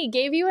 Shane, he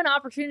gave you an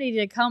opportunity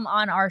to come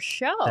on our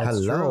show. That's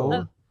Hello.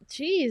 true.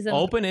 Jeez.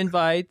 Open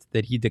invite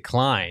that he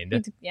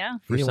declined. Yeah.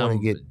 He didn't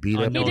want to get beat up.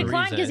 He unknown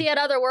declined because reason. he had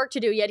other work to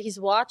do, yet he's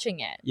watching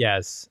it.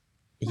 Yes.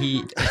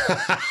 He.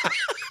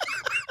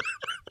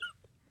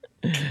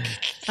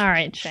 All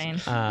right, Shane.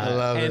 I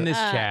love in it. this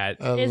chat.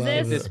 Is If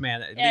this- this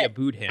man, Leah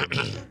boot him.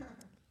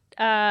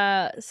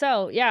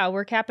 So yeah,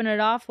 we're capping it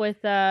off with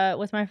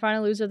my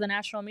final loser of the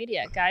national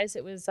media, guys.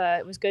 It was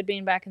good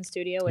being back in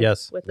studio with,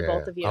 Yes. with the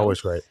both of you.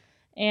 Always great.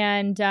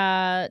 And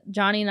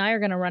Johnny and I are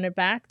going to run it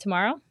back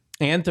tomorrow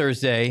And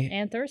Thursday.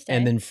 and Thursday.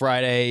 And then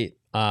Friday.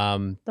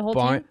 the whole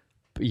team.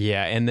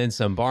 Yeah, and then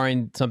some.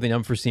 Barring something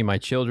unforeseen, my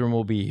children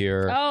will be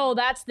here. Oh,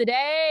 that's the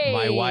day.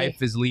 My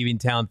wife is leaving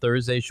town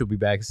Thursday. She'll be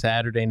back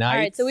Saturday night. All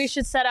right, so we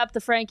should set up the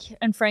Frank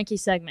and Frankie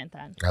segment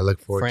then. I look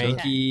forward to it.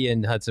 Frankie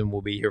and Hudson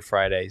will be here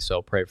Friday,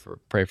 so pray for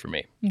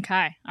me.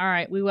 Okay. All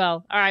right, we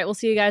will. All right, we'll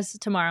see you guys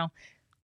tomorrow.